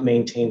it's not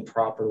maintained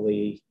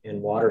properly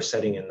in water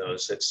setting in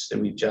those,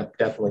 we've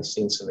definitely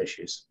seen some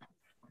issues.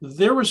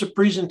 There was a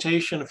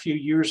presentation a few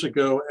years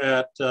ago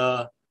at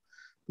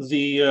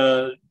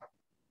the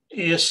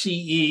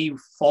ASCE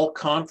Fall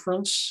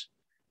Conference,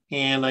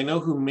 and I know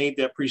who made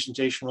that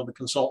presentation, one of the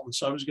consultants.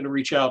 So I was going to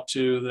reach out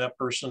to that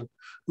person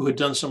who had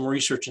done some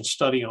research and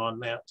study on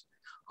that,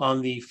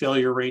 on the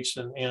failure rates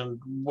and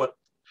what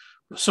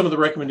some of the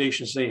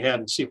recommendations they had,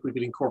 and see if we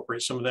could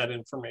incorporate some of that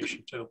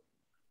information too.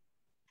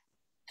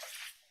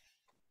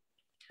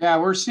 Yeah,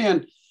 we're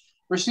seeing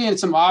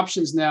some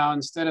options now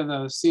instead of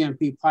the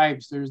CMP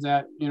pipes. There's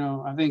that,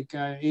 I think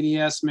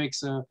ADS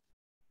makes a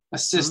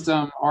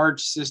system,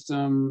 arch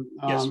system,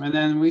 and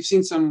then we've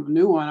seen some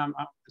new one.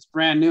 It's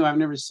brand new. I've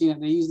never seen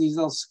it. They use these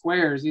little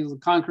squares, these little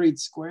concrete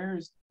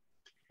squares.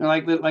 They're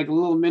like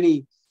little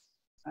mini,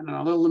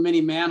 little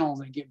mini manholes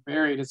that get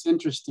buried. It's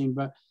interesting,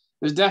 but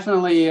there's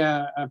definitely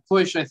a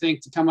push, I think,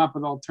 to come up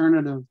with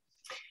alternative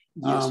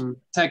Yes.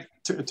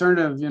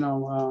 Alternative,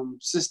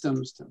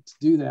 systems to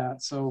do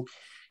that. So,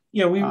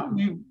 yeah,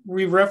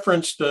 we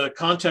referenced the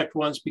contact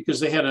ones because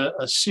they had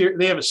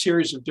they have a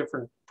series of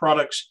different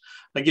products.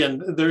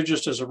 Again, they're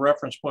just as a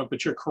reference point,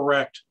 but you're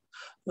correct,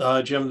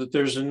 Jim, that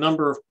there's a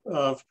number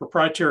of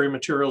proprietary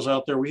materials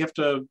out there. We have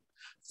to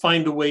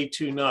find a way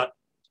to not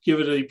give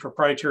it a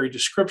proprietary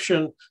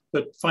description,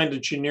 but find a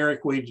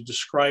generic way to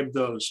describe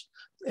those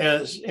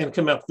and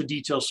come up with the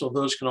details so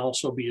those can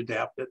also be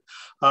adapted.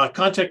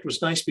 Contact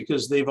was nice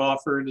because they've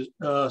offered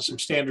some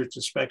standards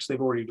and specs they've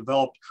already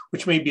developed,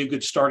 which may be a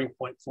good starting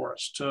point for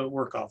us to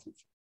work off of.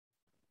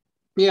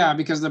 Yeah,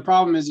 because the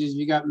problem is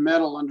you got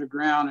metal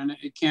underground and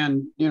it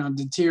can,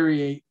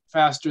 deteriorate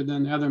faster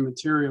than other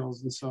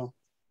materials. And so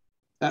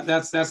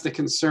that's the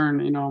concern,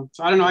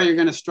 So I don't know how you're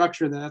going to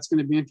structure that. That's going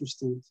to be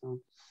interesting. So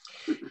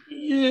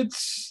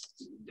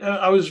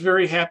I was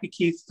very happy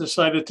Keith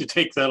decided to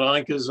take that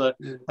on because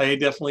I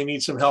definitely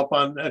need some help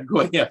on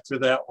going after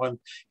that one.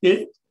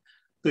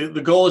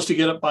 The goal is to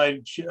get it by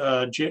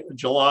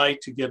July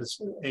to get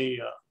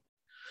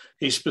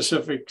a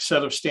specific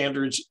set of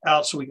standards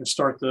out so we can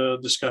start the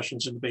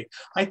discussions and debate.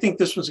 I think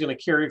this one's going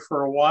to carry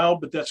for a while,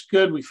 but that's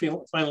good. We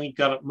finally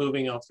got it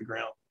moving off the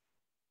ground.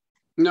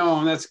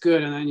 No, that's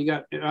good. And then you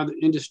got other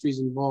industries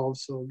involved.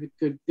 So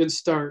good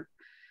start.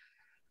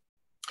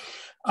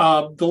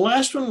 The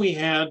last one we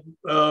had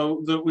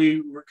that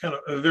we were kind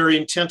of very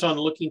intent on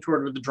looking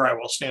toward were the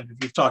drywall standards.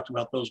 We've talked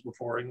about those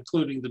before,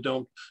 including the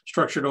dome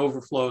structured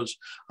overflows.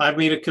 I've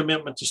made a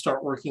commitment to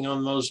start working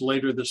on those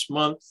later this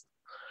month.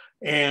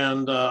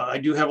 And I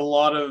do have a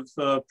lot of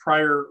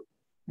prior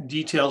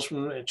details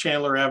from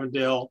Chandler,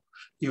 Avondale.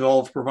 You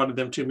all have provided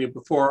them to me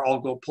before. I'll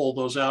go pull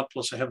those out.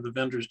 Plus I have the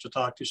vendors to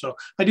talk to. So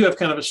I do have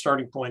kind of a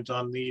starting point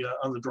on the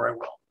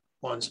drywall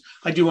ones.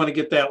 I do want to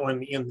get that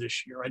one in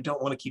this year. I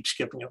don't want to keep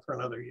skipping it for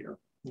another year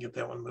and get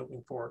that one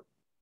moving forward.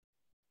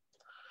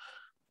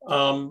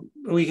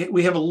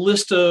 We have a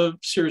list of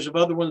series of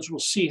other ones. We'll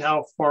see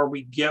how far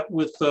we get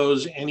with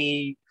those.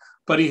 Anybody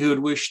who would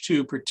wish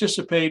to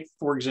participate,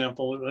 for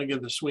example,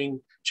 again, the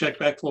swing check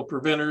backflow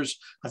preventers,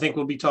 I think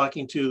we'll be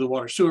talking to the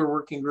water sewer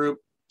working group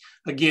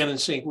again and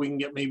seeing if we can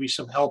get maybe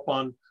some help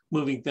on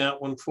moving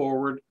that one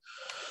forward.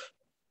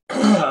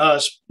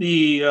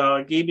 The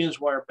Gabions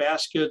wire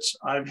baskets,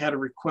 I've had a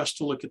request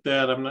to look at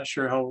that. I'm not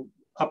sure how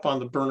up on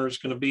the burner is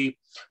going to be.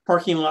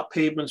 Parking lot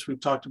pavements, we've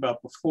talked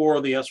about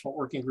before. The asphalt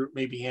working group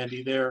may be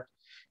handy there.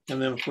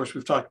 And then, of course,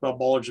 we've talked about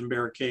bollards and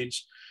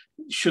barricades.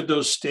 Should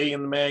those stay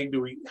in the mag?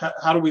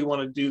 How do we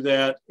want to do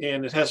that?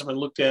 And it hasn't been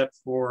looked at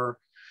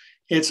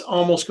it's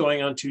almost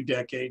going on 2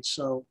 decades.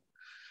 So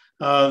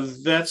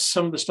that's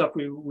some of the stuff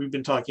we've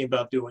been talking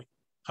about doing.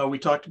 We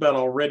talked about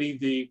already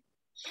the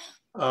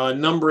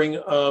numbering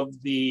of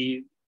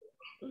the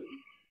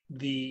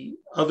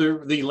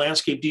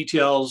landscape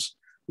details.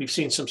 We've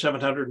seen some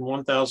 700 and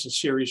 1000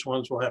 series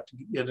ones. We'll have to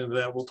get into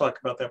that. We'll talk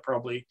about that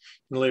probably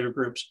in later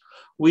groups.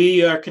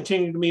 We are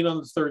continuing to meet on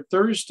the third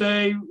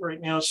Thursday.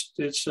 Right now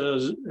it's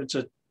a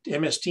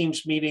MS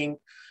Teams meeting.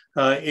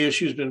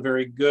 ASU has been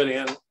very good,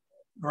 and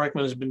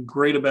Reichman has been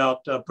great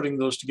about putting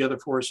those together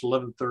for us,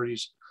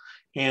 11:30s.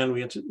 And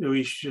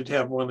we should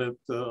have one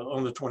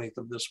on the 20th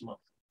of this month.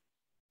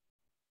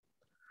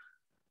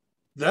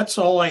 That's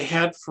all I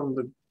had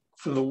from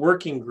the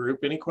working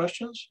group. Any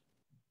questions?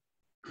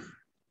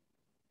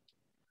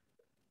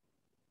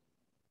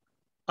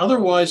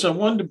 Otherwise, I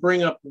wanted to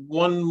bring up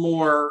one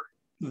more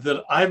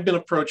that I've been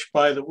approached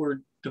by that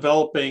we're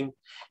developing,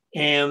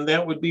 and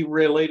that would be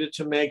related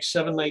to MAG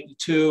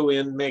 792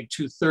 and MAG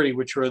 230,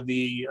 which are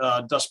the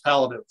dust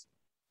palliative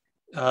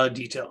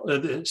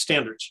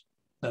standards,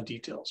 not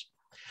details.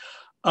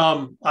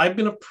 I've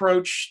been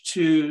approached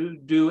to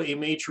do a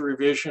major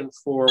revision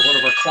for one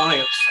of our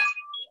clients.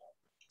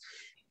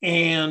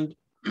 And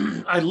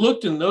I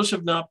looked, and those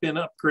have not been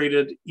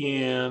upgraded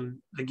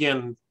in,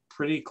 again,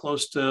 pretty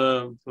close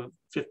to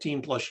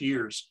 15 plus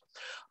years.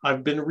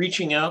 I've been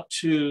reaching out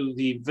to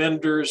the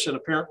vendors, and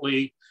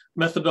apparently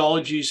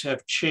methodologies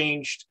have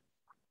changed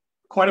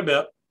quite a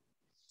bit.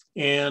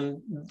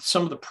 And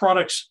some of the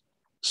products,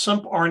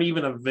 some aren't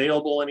even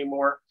available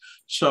anymore.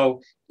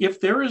 So if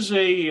there is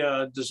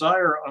a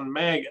desire on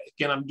MAG,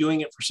 again, I'm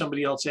doing it for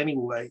somebody else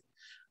anyway,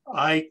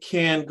 I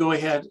can go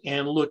ahead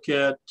and look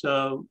at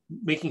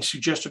making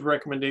suggested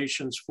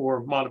recommendations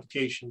for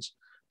modifications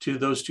to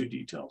those 2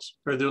 details,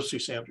 or those 2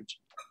 standards.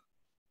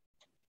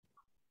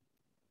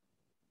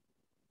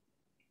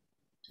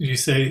 Did you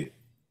say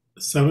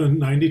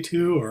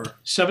 792 or?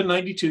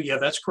 792, yeah,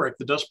 that's correct.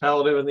 The dust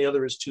palliative, and the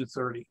other is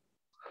 230.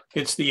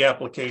 It's the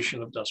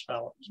application of dust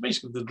palliative. It's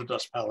basically the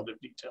dust palliative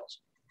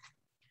details.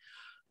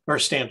 Or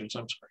standards,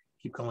 I'm sorry.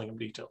 Keep calling them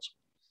details.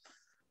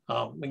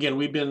 Again,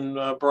 we've been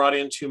brought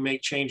in to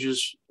make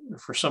changes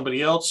for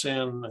somebody else,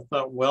 and I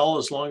thought, well,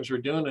 as long as we're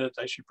doing it,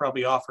 I should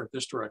probably offer it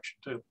this direction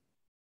too.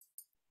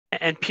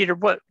 And Peter,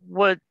 what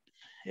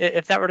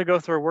if that were to go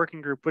through a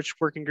working group, which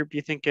working group do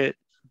you think it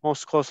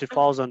most closely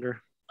falls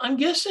under? I'm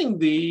guessing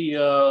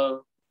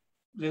anything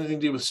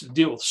to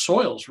deal with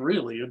soils,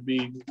 really. It'd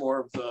be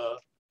more of the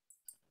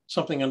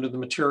something under the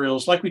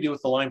materials like we do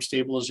with the lime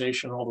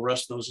stabilization and all the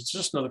rest of those. It's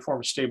just another form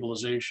of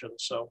stabilization.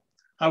 So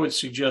I would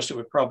suggest it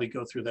would probably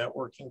go through that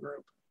working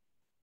group.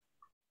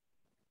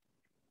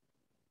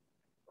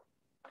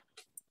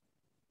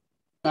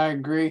 I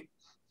agree.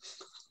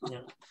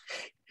 Yeah.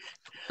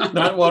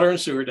 Not water and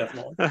sewer,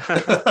 definitely.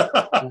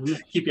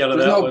 Keep you out of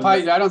There's that no one.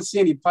 pipe. I don't see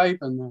any pipe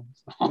in there.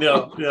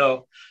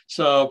 No.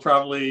 So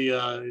probably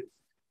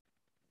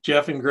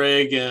Jeff and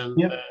Greg and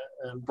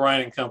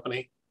Brian and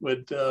company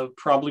would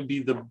probably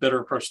be the better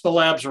approach. The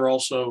labs are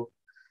also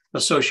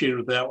associated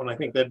with that one. I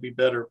think that'd be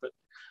better. But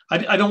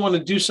I don't want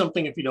to do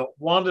something if you don't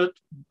want it.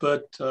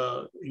 But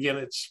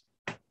again,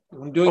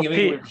 I'm doing it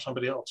anyway for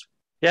somebody else.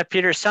 Yeah,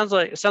 Peter, it sounds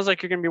like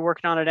you're going to be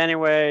working on it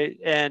anyway,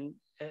 and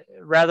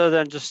rather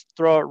than just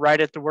throw it right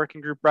at the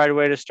working group right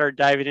away to start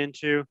diving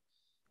into,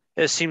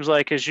 it seems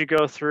like as you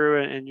go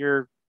through and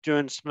you're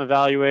doing some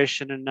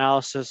evaluation and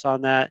analysis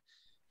on that,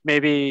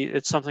 maybe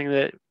it's something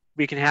that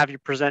we can have you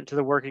present to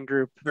the working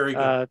group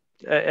at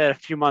a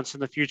few months in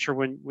the future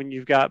when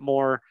you've got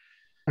more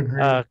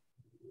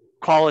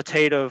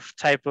qualitative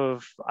type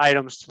of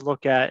items to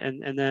look at,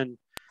 and then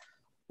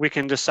we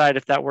can decide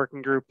if that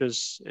working group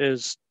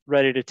is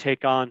ready to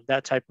take on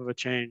that type of a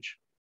change.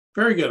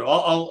 Very good.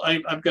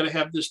 I've got to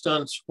have this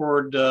done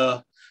toward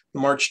the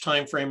March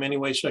timeframe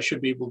anyway, so I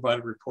should be able to provide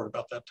a report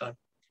about that time.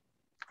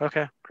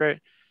 Okay, great.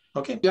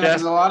 Okay. Yeah,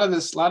 because a lot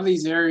of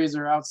these areas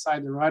are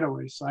outside the right of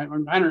way, so I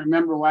don't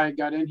remember why I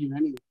got in here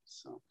anyway.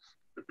 So,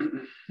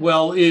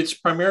 well, it's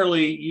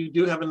primarily you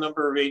do have a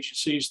number of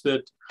agencies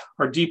that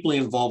are deeply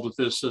involved with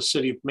this. The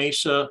City of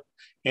Mesa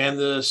and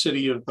the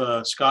City of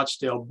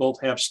Scottsdale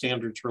both have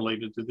standards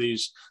related to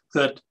these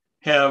that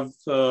have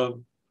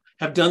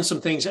done some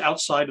things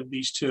outside of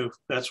these two.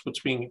 That's what's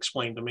being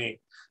explained to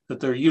me, that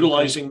they're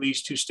utilizing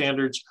these two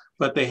standards,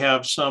 but they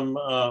have some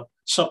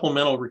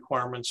supplemental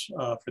requirements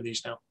for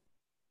these now.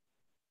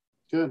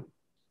 Good.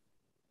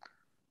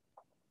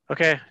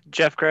 Okay,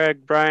 Jeff,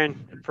 Greg,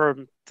 Brian,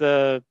 from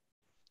the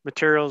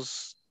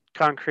materials,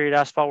 concrete,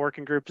 asphalt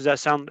working group, does that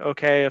sound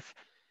okay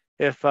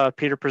if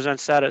Peter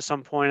presents that at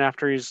some point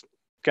after he's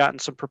gotten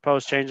some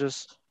proposed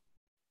changes?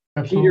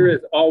 Absolutely. Peter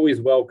is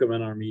always welcome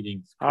in our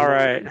meetings. All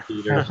right.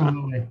 Peter.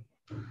 Absolutely.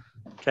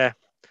 Okay.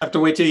 I have to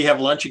wait till you have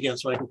lunch again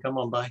so I can come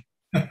on by.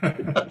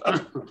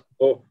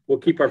 We'll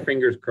keep our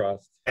fingers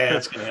crossed. Yeah,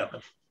 that's going to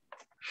happen.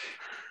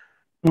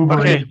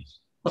 Okay.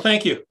 Well,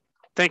 thank you.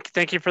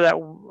 Thank you for that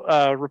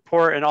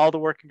report and all the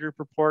working group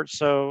reports.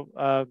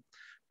 So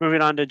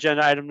moving on to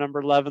agenda item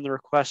number 11, the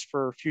request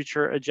for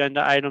future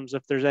agenda items.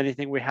 If there's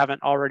anything we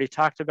haven't already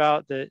talked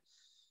about that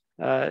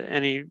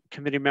any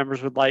committee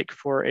members would like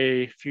for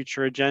a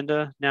future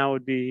agenda, now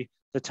would be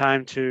the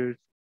time to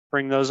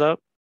bring those up.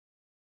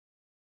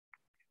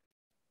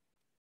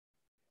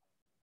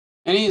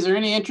 Is there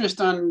any interest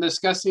on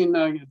discussing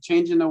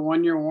changing the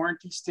 1-year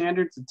warranty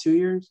standard to 2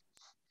 years?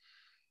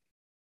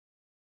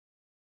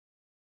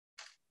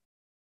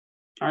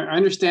 I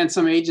understand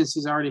some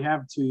agencies already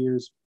have 2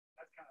 years.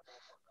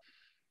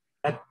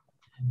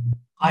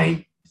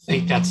 I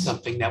think that's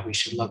something that we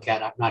should look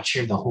at. I'm not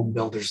sure the Home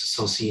Builders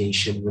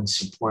Association would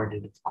support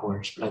it, of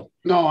course, but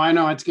no, I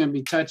know it's going to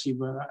be touchy,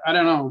 but I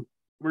don't know.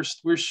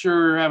 We're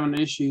sure having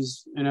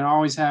issues, and it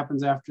always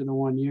happens after the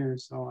 1 year.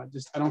 So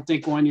I don't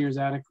think 1 year is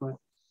adequate.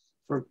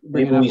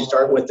 Maybe we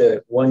start with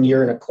the 1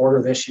 year and a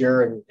quarter this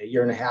year and a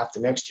year and a half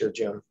the next year,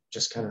 Jim.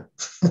 Just kind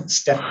of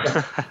step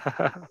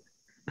back.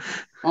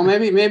 Well,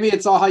 maybe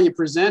it's all how you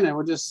present it.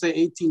 We'll just say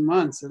 18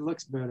 months. It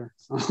looks better.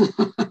 So.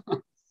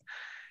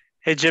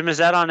 Hey, Jim, is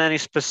that on any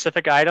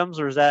specific items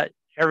or is that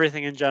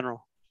everything in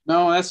general?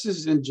 No, that's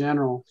just in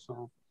general.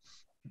 So,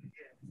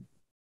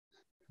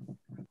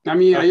 I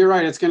mean, you're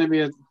right. It's going to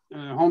be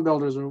home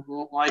builders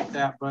won't like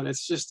that, but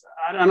it's just,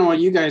 I don't know what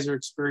you guys are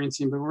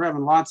experiencing, but we're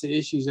having lots of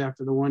issues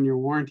after the 1 year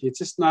warranty. It's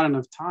just not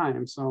enough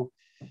time. So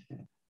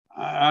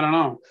I don't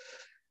know.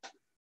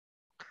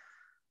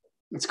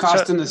 It's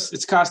costing us,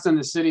 it's costing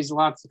the cities a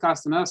lot, it's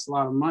costing us a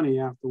lot of money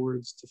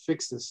afterwards to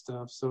fix this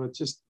stuff. So it's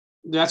just,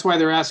 that's why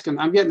they're asking,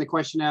 I'm getting the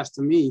question asked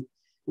to me,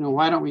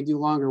 why don't we do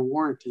longer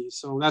warranties?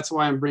 So that's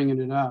why I'm bringing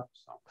it up.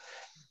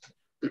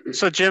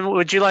 So Jim,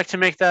 would you like to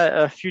make that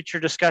a future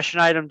discussion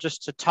item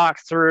just to talk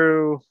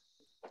through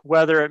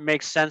whether it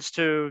makes sense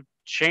to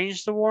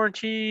change the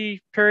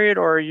warranty period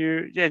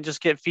and just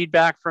get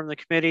feedback from the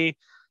committee?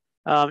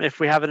 If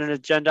we have it an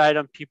agenda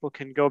item, people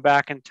can go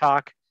back and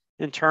talk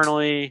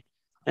internally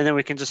and then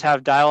we can just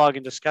have dialogue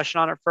and discussion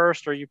on it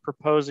first. Or are you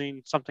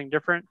proposing something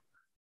different?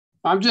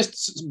 I'm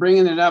just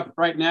bringing it up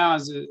right now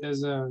as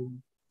a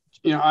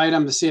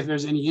item to see if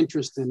there's any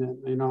interest in it.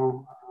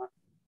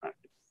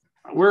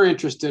 We're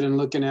interested in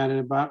looking at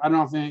it, but I don't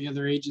know if any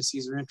other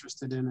agencies are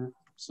interested in it.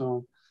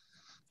 So,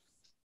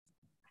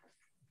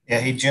 yeah.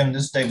 Hey, Jim,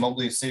 this is Dave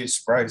Mobley, City of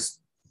Surprise.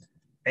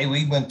 Hey,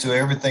 we went to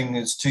everything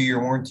that's 2 year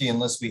warranty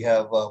unless we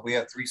have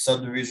 3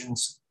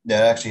 subdivisions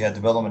that actually had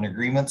development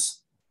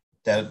agreements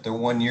that they're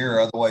 1 year.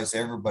 Otherwise,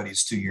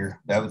 everybody's 2 year.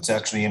 That's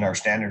actually in our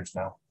standards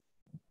now.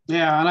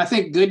 Yeah, and I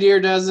think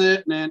Goodyear does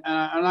it, and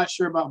I'm not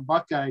sure about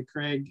Buckeye,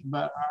 Craig,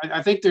 but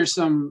I think there's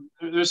some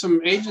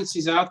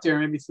agencies out there,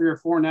 maybe 3 or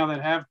 4 now,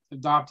 that have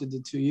adopted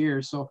the 2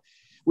 years. So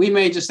we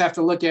may just have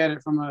to look at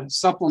it from a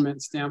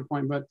supplement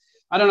standpoint, but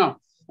I don't know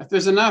if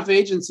there's enough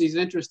agencies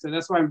interested.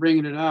 That's why I'm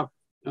bringing it up,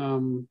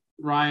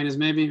 Ryan. Is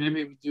maybe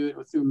we do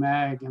it through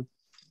MAG, and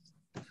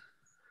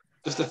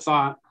just a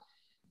thought.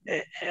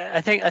 I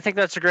think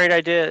that's a great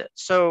idea.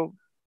 So,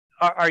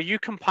 are you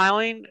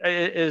compiling?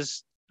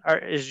 Is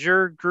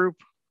your group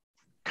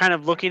kind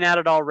of looking at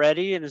it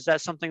already, and is that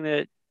something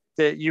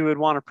that you would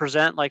want to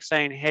present, like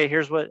saying, "Hey,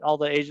 here's what all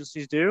the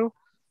agencies do,"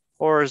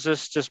 or is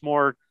this just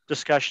more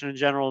discussion in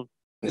general,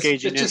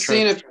 gauging it's just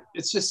interest?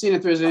 It's just seeing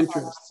if there's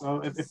interest.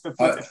 So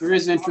if there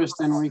is interest,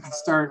 then we can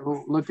start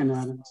looking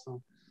at it.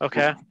 So.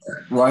 Okay.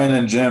 Ryan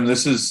and Jim,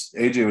 this is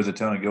AJ with the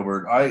town of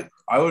Gilbert.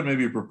 I would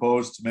maybe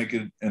propose to make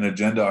it an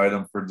agenda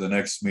item for the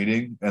next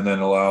meeting, and then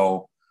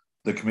allow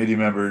the committee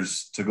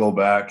members to go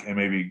back and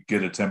maybe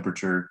get a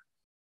temperature,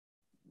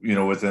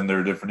 within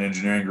their different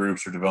engineering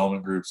groups or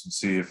development groups, and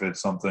see if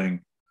it's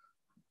something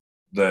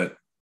that,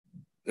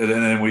 and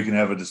then we can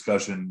have a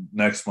discussion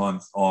next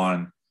month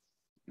on,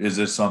 is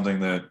this something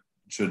that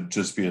should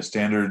just be a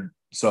standard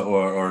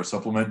or a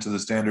supplement to the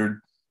standard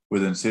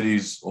within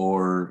cities,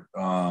 or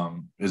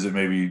is it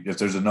maybe, if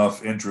there's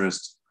enough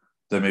interest,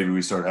 then maybe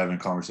we start having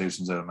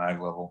conversations at a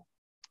MAG level?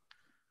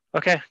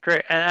 Okay,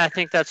 great. And I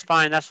think that's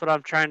fine. That's what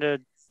I'm trying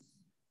to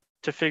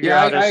figure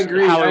out is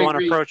how we want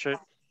to approach it.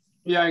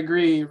 Yeah, I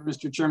agree,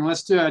 Mr. Chairman.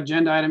 Let's do an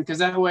agenda item, because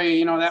that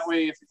way,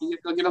 if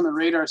they'll get on the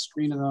radar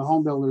screen of the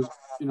home builders,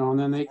 and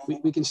then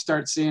we can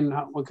start seeing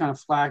what kind of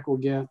flack we'll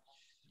get.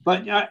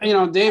 But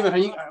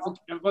David,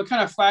 what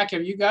kind of flack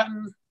have you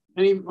gotten?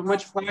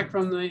 Much flack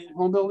from the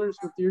home builders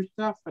with your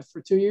stuff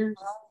for 2 years?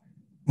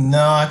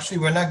 No, actually,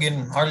 we're not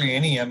getting hardly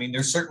any. I mean,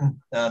 there's certain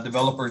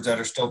developers that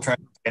are still trying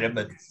to get it,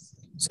 but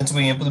since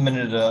we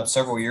implemented it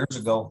several years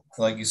ago,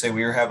 like you say,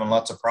 we were having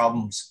lots of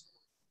problems,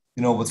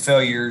 with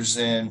failures,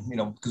 and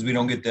because we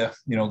don't get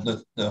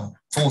the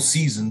full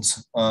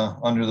seasons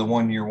under the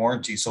 1 year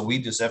warranty. So we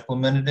just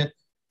implemented it.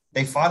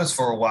 They fought us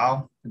for a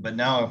while, but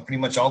now pretty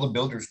much all the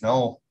builders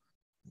know,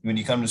 when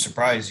you come to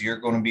Surprise, you're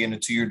going to be in a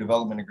 2 year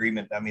development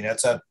agreement. I mean,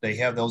 they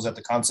have those at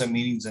the concept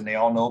meetings, and they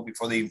all know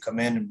before they even come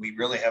in. And we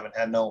really haven't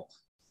had no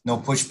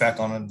pushback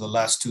on it the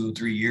last 2 or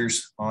 3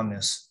 years on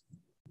this.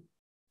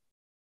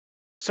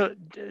 So,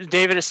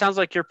 David, it sounds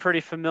like you're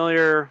pretty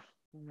familiar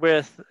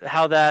with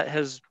how that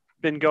has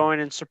been going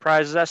in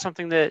Surprise. Is that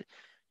something that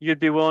you'd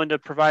be willing to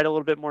provide a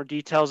little bit more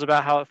details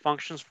about how it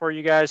functions for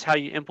you guys, how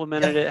you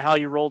implemented it, how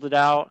you rolled it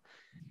out,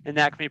 and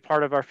that can be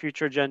part of our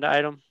future agenda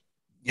item?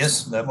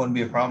 Yes, that wouldn't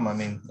be a problem. I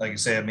mean, like I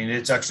say,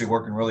 it's actually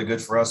working really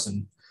good for us.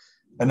 And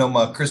I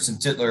know Kristen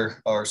Titler,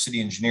 our city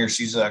engineer,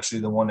 she's actually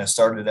the one that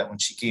started that when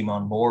she came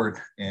on board,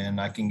 and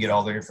I can get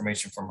all the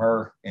information from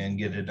her and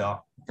get it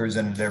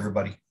presented to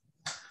everybody.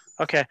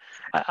 Okay.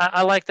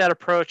 I like that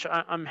approach.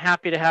 I'm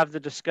happy to have the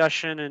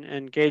discussion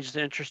and gauge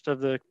the interest of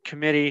the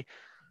committee.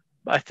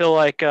 I feel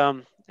like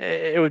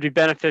it would be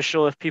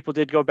beneficial if people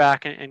did go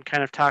back and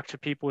kind of talk to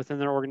people within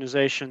their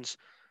organizations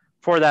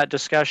for that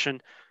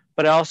discussion.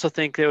 But I also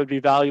think it would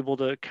be valuable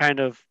to kind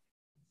of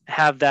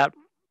have that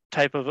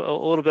type of a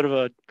little bit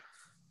of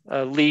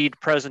a lead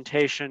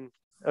presentation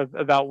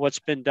about what's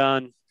been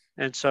done.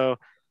 And so,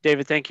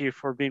 David, thank you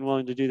for being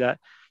willing to do that.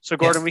 So,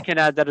 Gordon, we can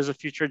add that as a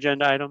future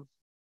agenda item.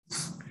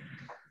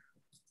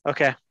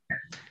 Okay.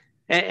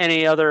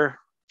 Any other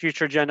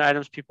future agenda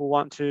items people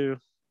want to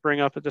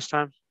bring up at this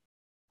time?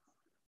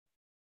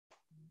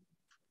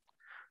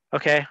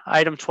 Okay,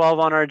 item 12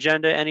 on our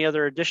agenda. Any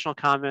other additional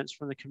comments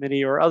from the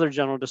committee or other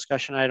general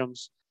discussion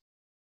items?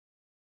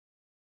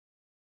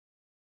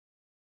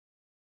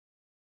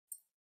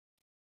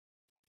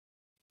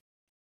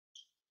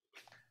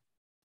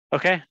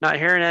 Okay, not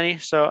hearing any.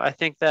 So I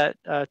think that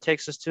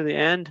takes us to the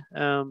end.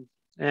 And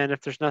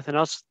if there's nothing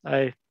else,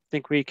 I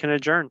think we can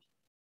adjourn.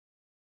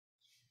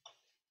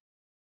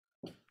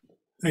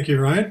 Thank you,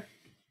 Ryan.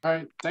 All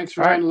right, thanks,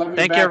 Ryan. All right.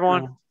 Thank you,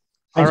 everyone.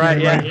 All right,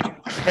 yeah.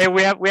 Hey,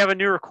 we have a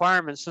new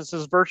requirement. Since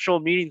this virtual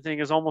meeting thing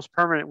is almost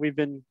permanent, we've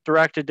been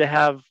directed to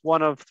have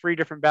one of 3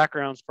 different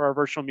backgrounds for our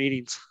virtual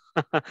meetings.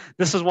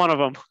 This is one of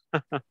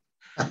them.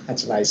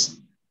 That's nice.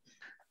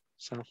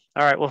 So,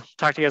 all right, we'll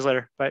talk to you guys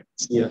later. Bye.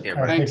 See you.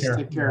 Thanks.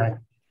 Take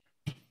care.